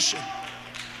generation.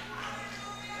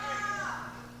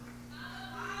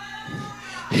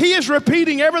 He is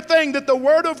repeating everything that the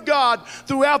Word of God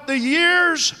throughout the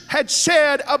years had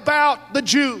said about the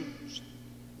Jews.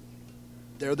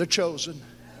 They're the chosen.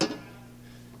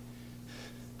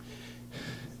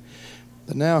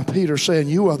 But now Peter's saying,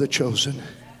 you are the chosen.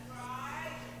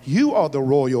 You are the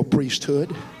royal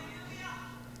priesthood.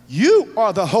 You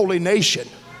are the holy nation.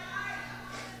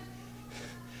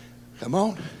 Come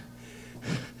on.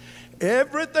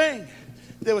 Everything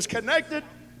that was connected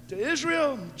to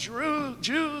Israel,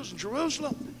 Jews, and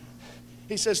Jerusalem.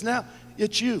 He says, now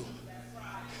it's you.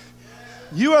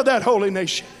 You are that holy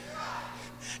nation.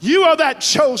 You are that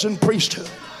chosen priesthood.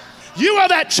 You are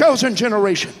that chosen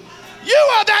generation. You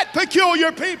are that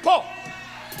peculiar people.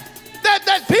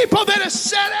 That people that is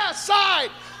set aside,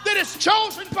 that is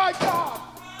chosen by God.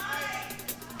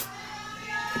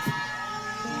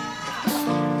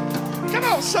 Come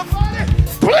on, somebody.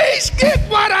 Please get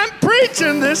what I'm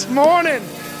preaching this morning.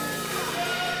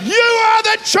 You are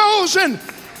the chosen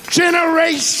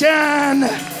generation.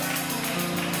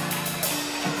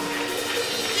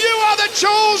 You are the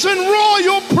chosen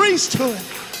royal priesthood.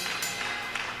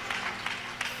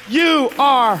 You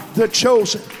are the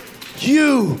chosen.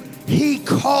 He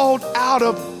called out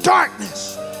of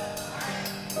darkness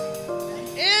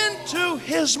into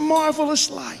his marvelous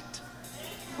light.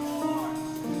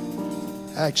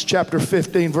 Acts chapter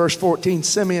 15, verse 14,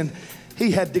 Simeon,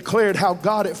 he had declared how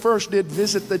God at first did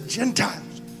visit the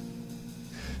Gentiles.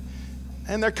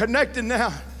 And they're connected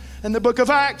now. In the book of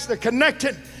Acts, they're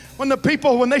connected. When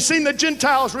they seen the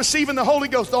Gentiles receiving the Holy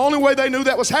Ghost, the only way they knew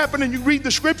that was happening, you read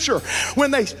the scripture, when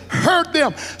they heard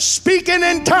them speaking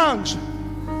in tongues,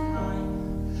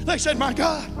 they said, my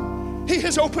God, he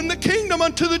has opened the kingdom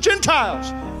unto the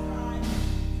Gentiles.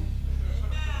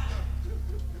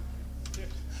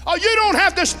 Oh, you don't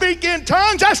have to speak in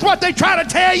tongues. That's what they try to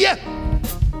tell you.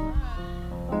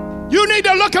 You need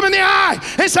to look them in the eye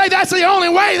and say that's the only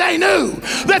way they knew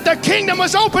that the kingdom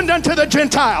was opened unto the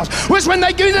Gentiles, was when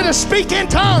they began to speak in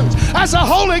tongues as the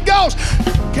Holy Ghost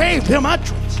gave them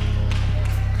utterance.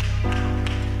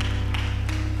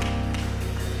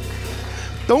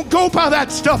 Don't go by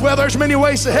that stuff. Well, there's many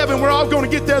ways to heaven. We're all going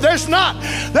to get there. There's not.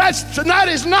 That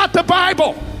is not the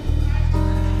Bible.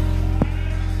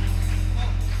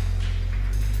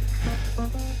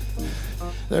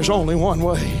 There's only one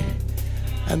way.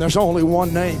 And there's only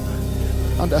one name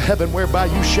under heaven whereby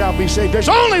you shall be saved. There's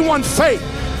only one faith.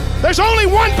 There's only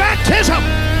one baptism.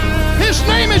 His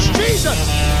name is Jesus.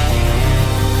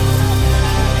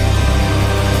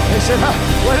 They said,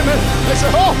 wait a minute. They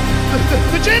said, oh,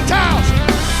 the Gentiles.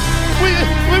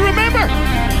 We remember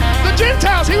the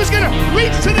Gentiles. He was going to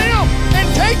reach to them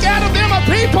and take out of them a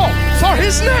people for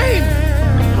his name.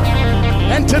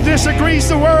 And to this agrees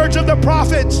the words of the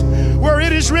prophets, where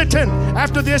it is written,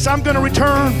 after this I'm going to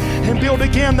return and build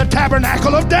again the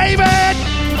tabernacle of David.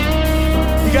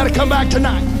 You got to come back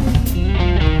tonight.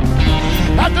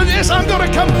 After this I'm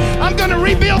going to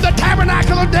rebuild the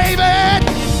tabernacle of David.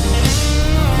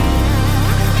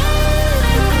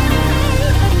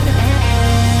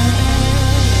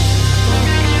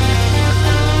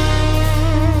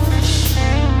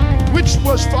 Which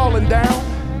was fallen down.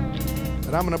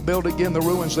 And I'm going to build again the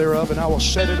ruins thereof, and I will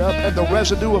set it up, and the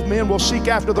residue of men will seek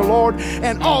after the Lord,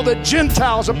 and all the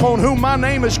Gentiles upon whom my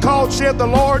name is called, saith the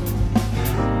Lord,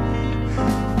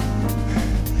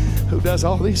 who does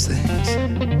all these things.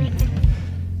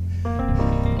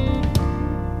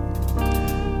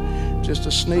 Just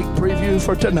a sneak preview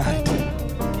for tonight.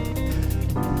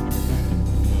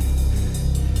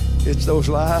 It's those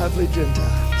lively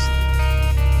Gentiles.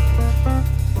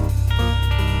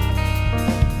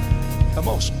 Come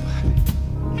on, somebody.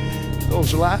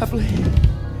 Those lively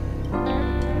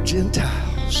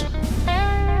Gentiles.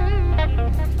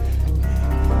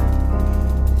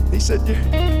 He said,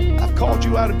 I've called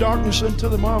you out of darkness into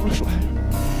the marvelous light.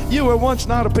 You were once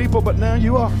not a people, but now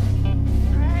you are.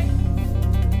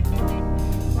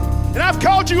 And I've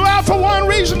called you out for one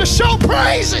reason, to show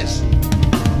praises.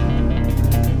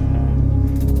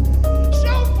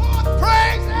 Show forth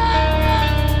praises.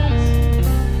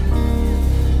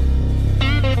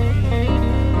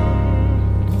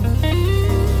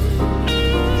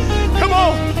 Come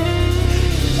on.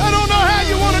 I don't know how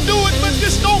you want to do it, but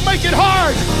just don't make it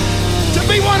hard to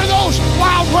be one of those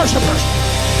wild worshipers.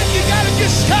 You got to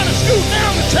just kind of scoot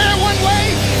down the chair one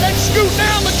way and scoot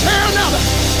down the chair another.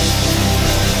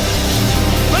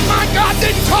 But my God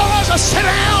didn't call us to sit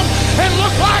down and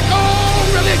look like old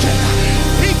religion.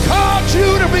 He called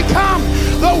you to become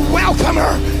the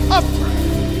welcomer of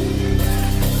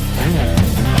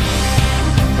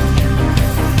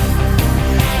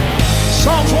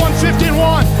Psalms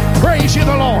 151. Praise ye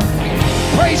the Lord.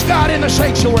 Praise God in the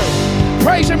sanctuary.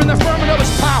 Praise Him in the firmament of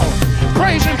His power.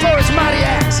 Praise Him for His mighty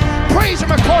acts. Praise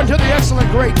Him according to the excellent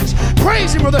greatness.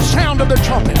 Praise Him with the sound of the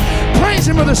trumpet. Praise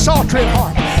Him with the psaltery and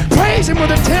harp. Praise Him with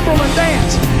the timbrel and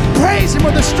dance. Praise Him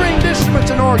with the stringed instruments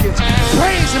and organs.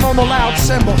 Praise Him on the loud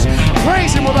cymbals.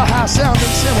 Praise Him with the high sounding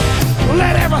cymbal.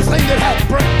 Let everything that hath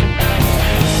breath.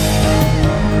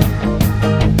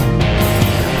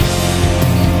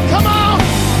 Come on!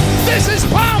 This is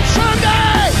Palm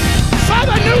Sunday for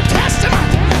the New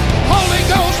Testament. Holy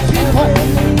Ghost people.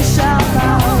 Every knee shall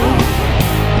bow,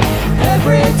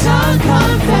 every tongue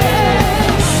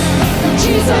confess,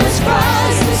 Jesus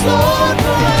Christ is Lord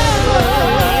forever.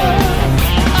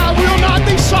 I will not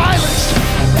be silenced.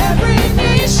 Every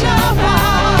knee shall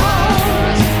bow,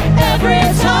 every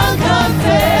tongue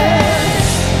confess,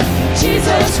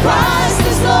 Jesus Christ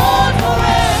is Lord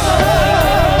forever.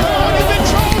 You've been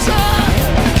chosen.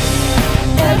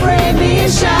 Every knee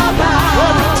shall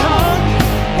bow,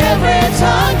 every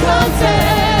tongue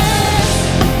confess,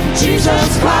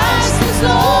 Jesus Christ is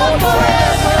Lord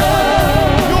forever.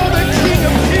 You're the King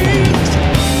of Kings.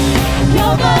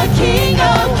 You're the King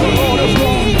of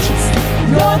Kings.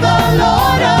 You're the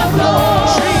Lord of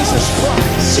Lords. Jesus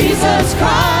Christ. Jesus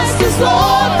Christ is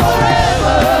Lord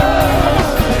forever.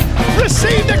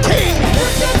 Receive the King.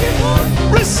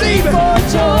 Receive Him. For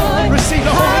joy, Receive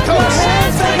the Holy clap your Ghost.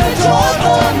 hands, make a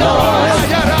joyful noise.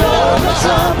 Blow the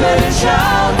trumpet and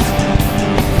shout.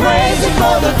 Praise Him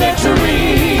for the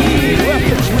victory.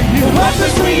 The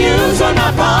weapons we use are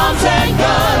not bombs and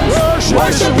guns.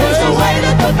 Worship is the way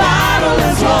that the battle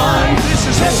is won.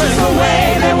 This is the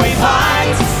way that we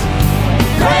fight.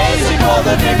 Praise Him for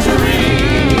the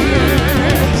victory.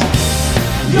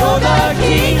 You're the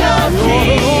King of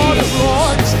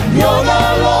Kings. You're the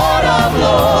Lord of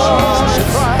Lords.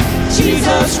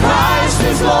 Jesus Christ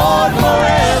is Lord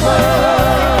forever.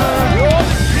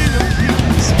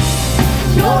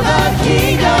 You're the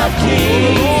King of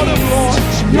Kings.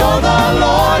 You're the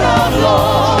Lord of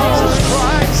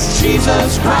Lords.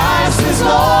 Jesus Christ is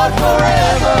Lord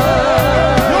forever.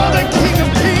 You're the King of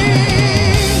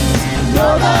Kings.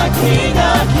 You're the King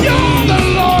of Kings. You're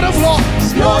the Lord of Lords.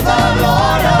 You're the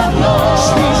Lord of Lords.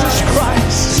 Jesus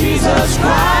Christ. Jesus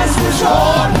Christ is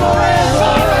Lord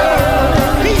forever.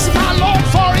 He's my Lord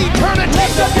for eternity.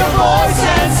 Lift up your voice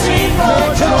and sing for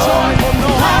joy.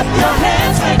 Clap your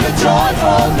hands, make a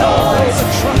joyful noise.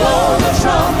 Blow the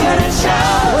trumpet and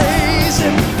shout. Praise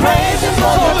Him. Praise Him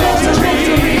for the victory.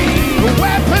 The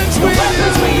weapons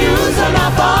we use are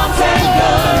not bombs and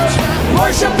guns.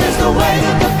 Worship is the way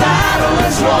that the battle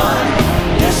is won.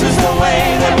 This is the way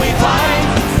that we fight.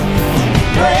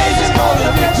 Praise Him for the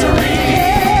victory.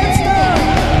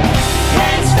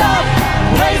 Can't stop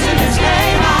praising His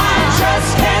name. I just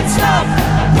can't stop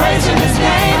praising His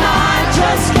name. I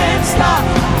just can't stop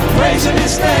praising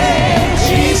His name.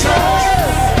 Jesus,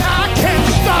 I can't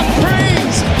stop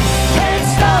praise. can't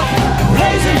stop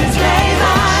praising His name.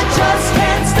 I just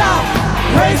can't stop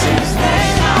praising His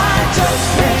name. I just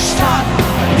can't stop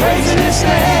praising His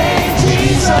name.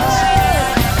 Jesus.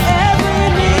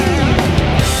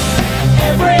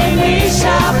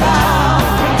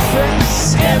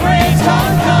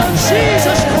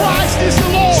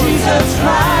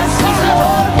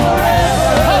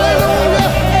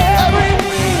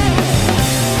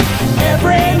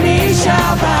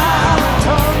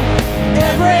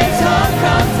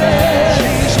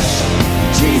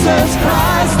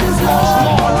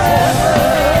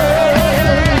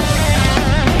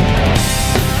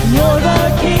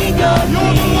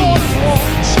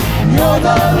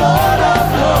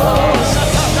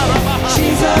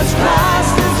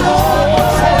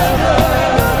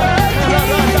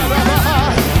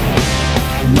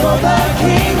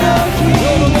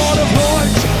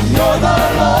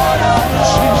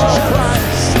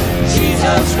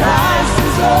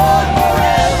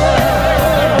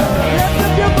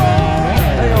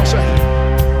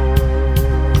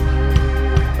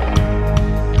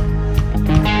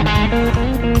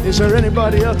 there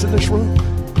anybody else in this room?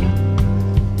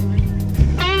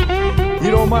 You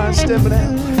don't mind stepping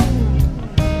out?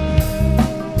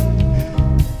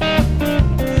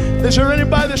 Is there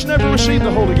anybody that's never received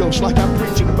the Holy Ghost like I'm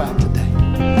preaching about today?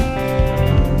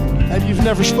 And you've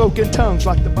never spoken in tongues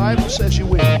like the Bible says you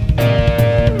will?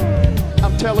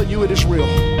 I'm telling you, it is real.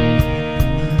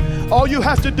 All you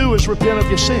have to do is repent of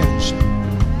your sins.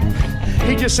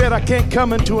 He just said, I can't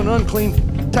come into an unclean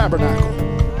tabernacle.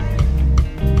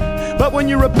 But when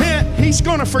you repent, He's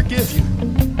going to forgive you.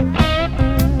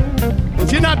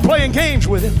 If you're not playing games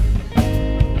with Him,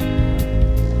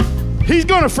 He's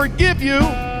going to forgive you.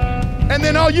 And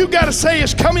then all you got to say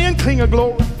is, come in, King of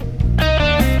Glory.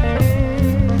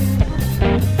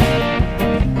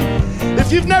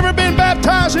 If you've never been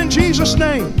baptized in Jesus'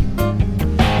 name,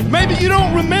 maybe you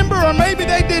don't remember, or maybe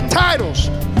they did titles.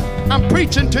 I'm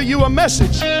preaching to you a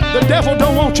message the devil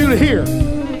don't want you to hear.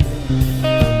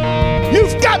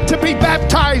 You've got to be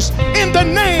baptized in the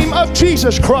name of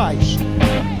Jesus Christ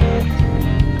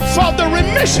for the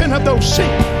remission of those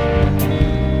sins.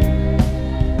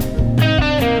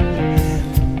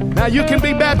 Now you can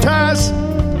be baptized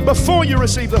before you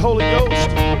receive the Holy Ghost,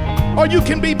 or you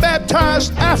can be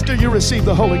baptized after you receive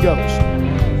the Holy Ghost.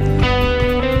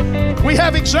 We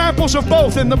have examples of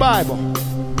both in the Bible.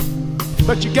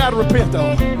 But you got to repent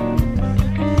though.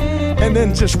 And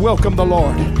then just welcome the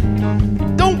Lord.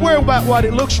 Don't worry about what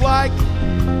it looks like.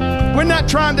 We're not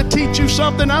trying to teach you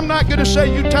something. I'm not going to say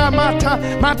you tie my tie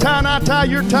and I tie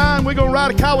your tie and we're going to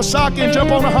ride a Kawasaki and jump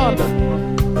on a Honda.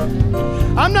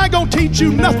 I'm not going to teach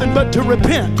you nothing but to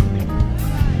repent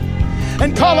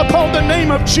and call upon the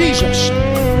name of Jesus.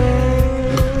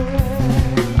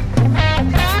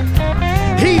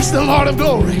 He's the Lord of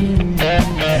glory.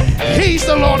 He's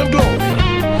the Lord of glory.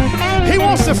 He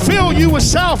wants to fill you with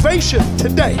salvation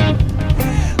today,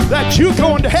 that you're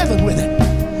going to heaven with it.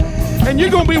 And you're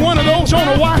going to be one of those on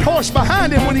a white horse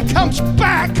behind Him when He comes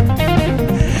back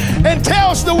and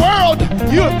tells the world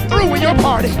you're through with your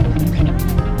party.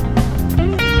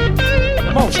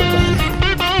 Come on, somebody.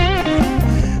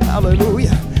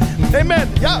 Hallelujah. Amen.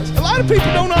 Yeah, a lot of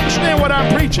people don't understand what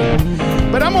I'm preaching.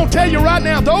 But I'm going to tell you right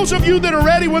now, those of you that are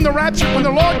ready when the rapture, when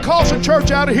the Lord calls the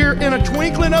church out of here in a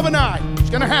twinkling of an eye, it's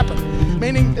going to happen.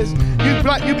 Meaning,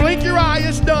 you blink your eye,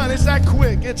 it's done. It's that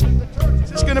quick. The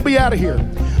church is going to be out of here.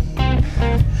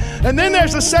 And then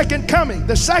there's the second coming.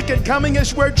 The second coming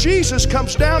is where Jesus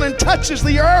comes down and touches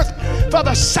the earth for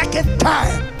the second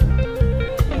time.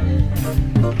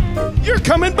 You're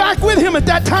coming back with Him at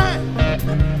that time.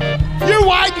 You're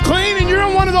white and clean and you're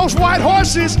on one of those white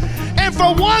horses. And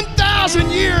for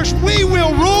 1,000 years, we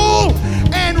will rule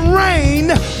and reign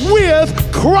with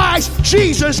Christ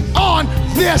Jesus on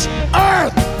this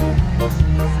earth.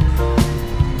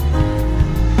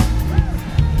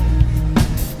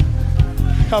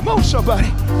 Come on,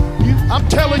 somebody. I'm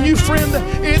telling you, friend,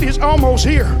 it is almost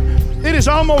here. It is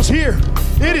almost here.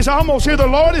 It is almost here. The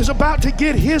Lord is about to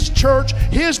get His church,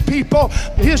 His people,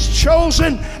 His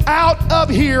chosen out of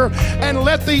here and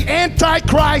let the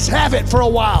Antichrist have it for a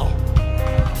while.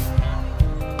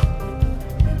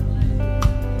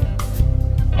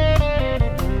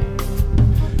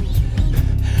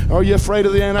 Are you afraid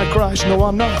of the Antichrist? No,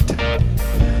 I'm not.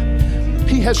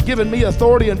 He has given me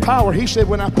authority and power. He said,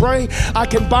 when I pray, I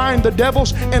can bind the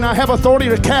devils and I have authority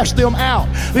to cast them out.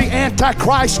 The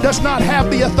Antichrist does not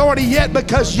have the authority yet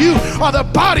because you are the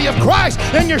body of Christ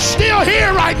and you're still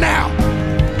here right now.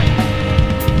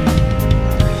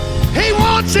 He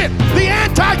wants it. The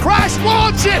Antichrist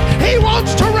wants it. He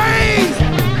wants to reign.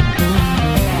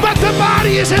 But the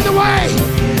body is in the way.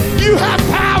 You have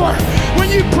power. When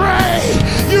you pray,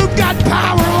 you've got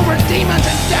power over demons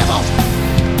and devils.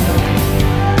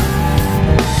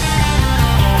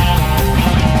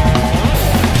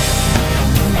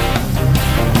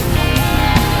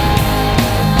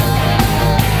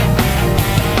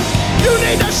 You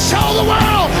need to show the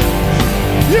world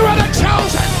you are the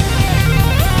chosen.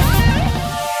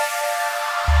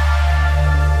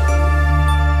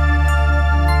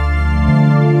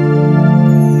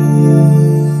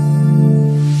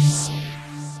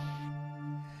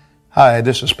 Hi,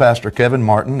 this is Pastor Kevin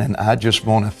Martin, and I just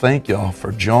want to thank y'all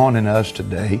for joining us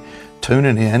today,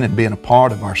 tuning in and being a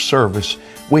part of our service.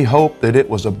 We hope that it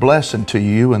was a blessing to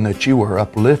you and that you were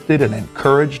uplifted and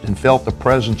encouraged and felt the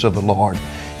presence of the Lord.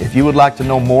 If you would like to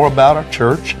know more about our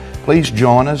church, please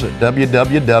join us at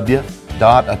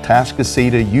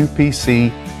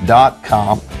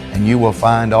www.atascocitaupc.com, and you will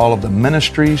find all of the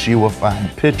ministries. You will find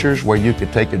pictures where you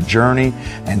could take a journey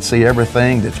and see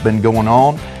everything that's been going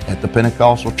on at the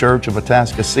Pentecostal Church of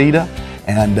Atascocita.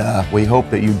 And we hope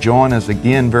that you join us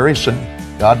again very soon.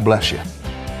 God bless you.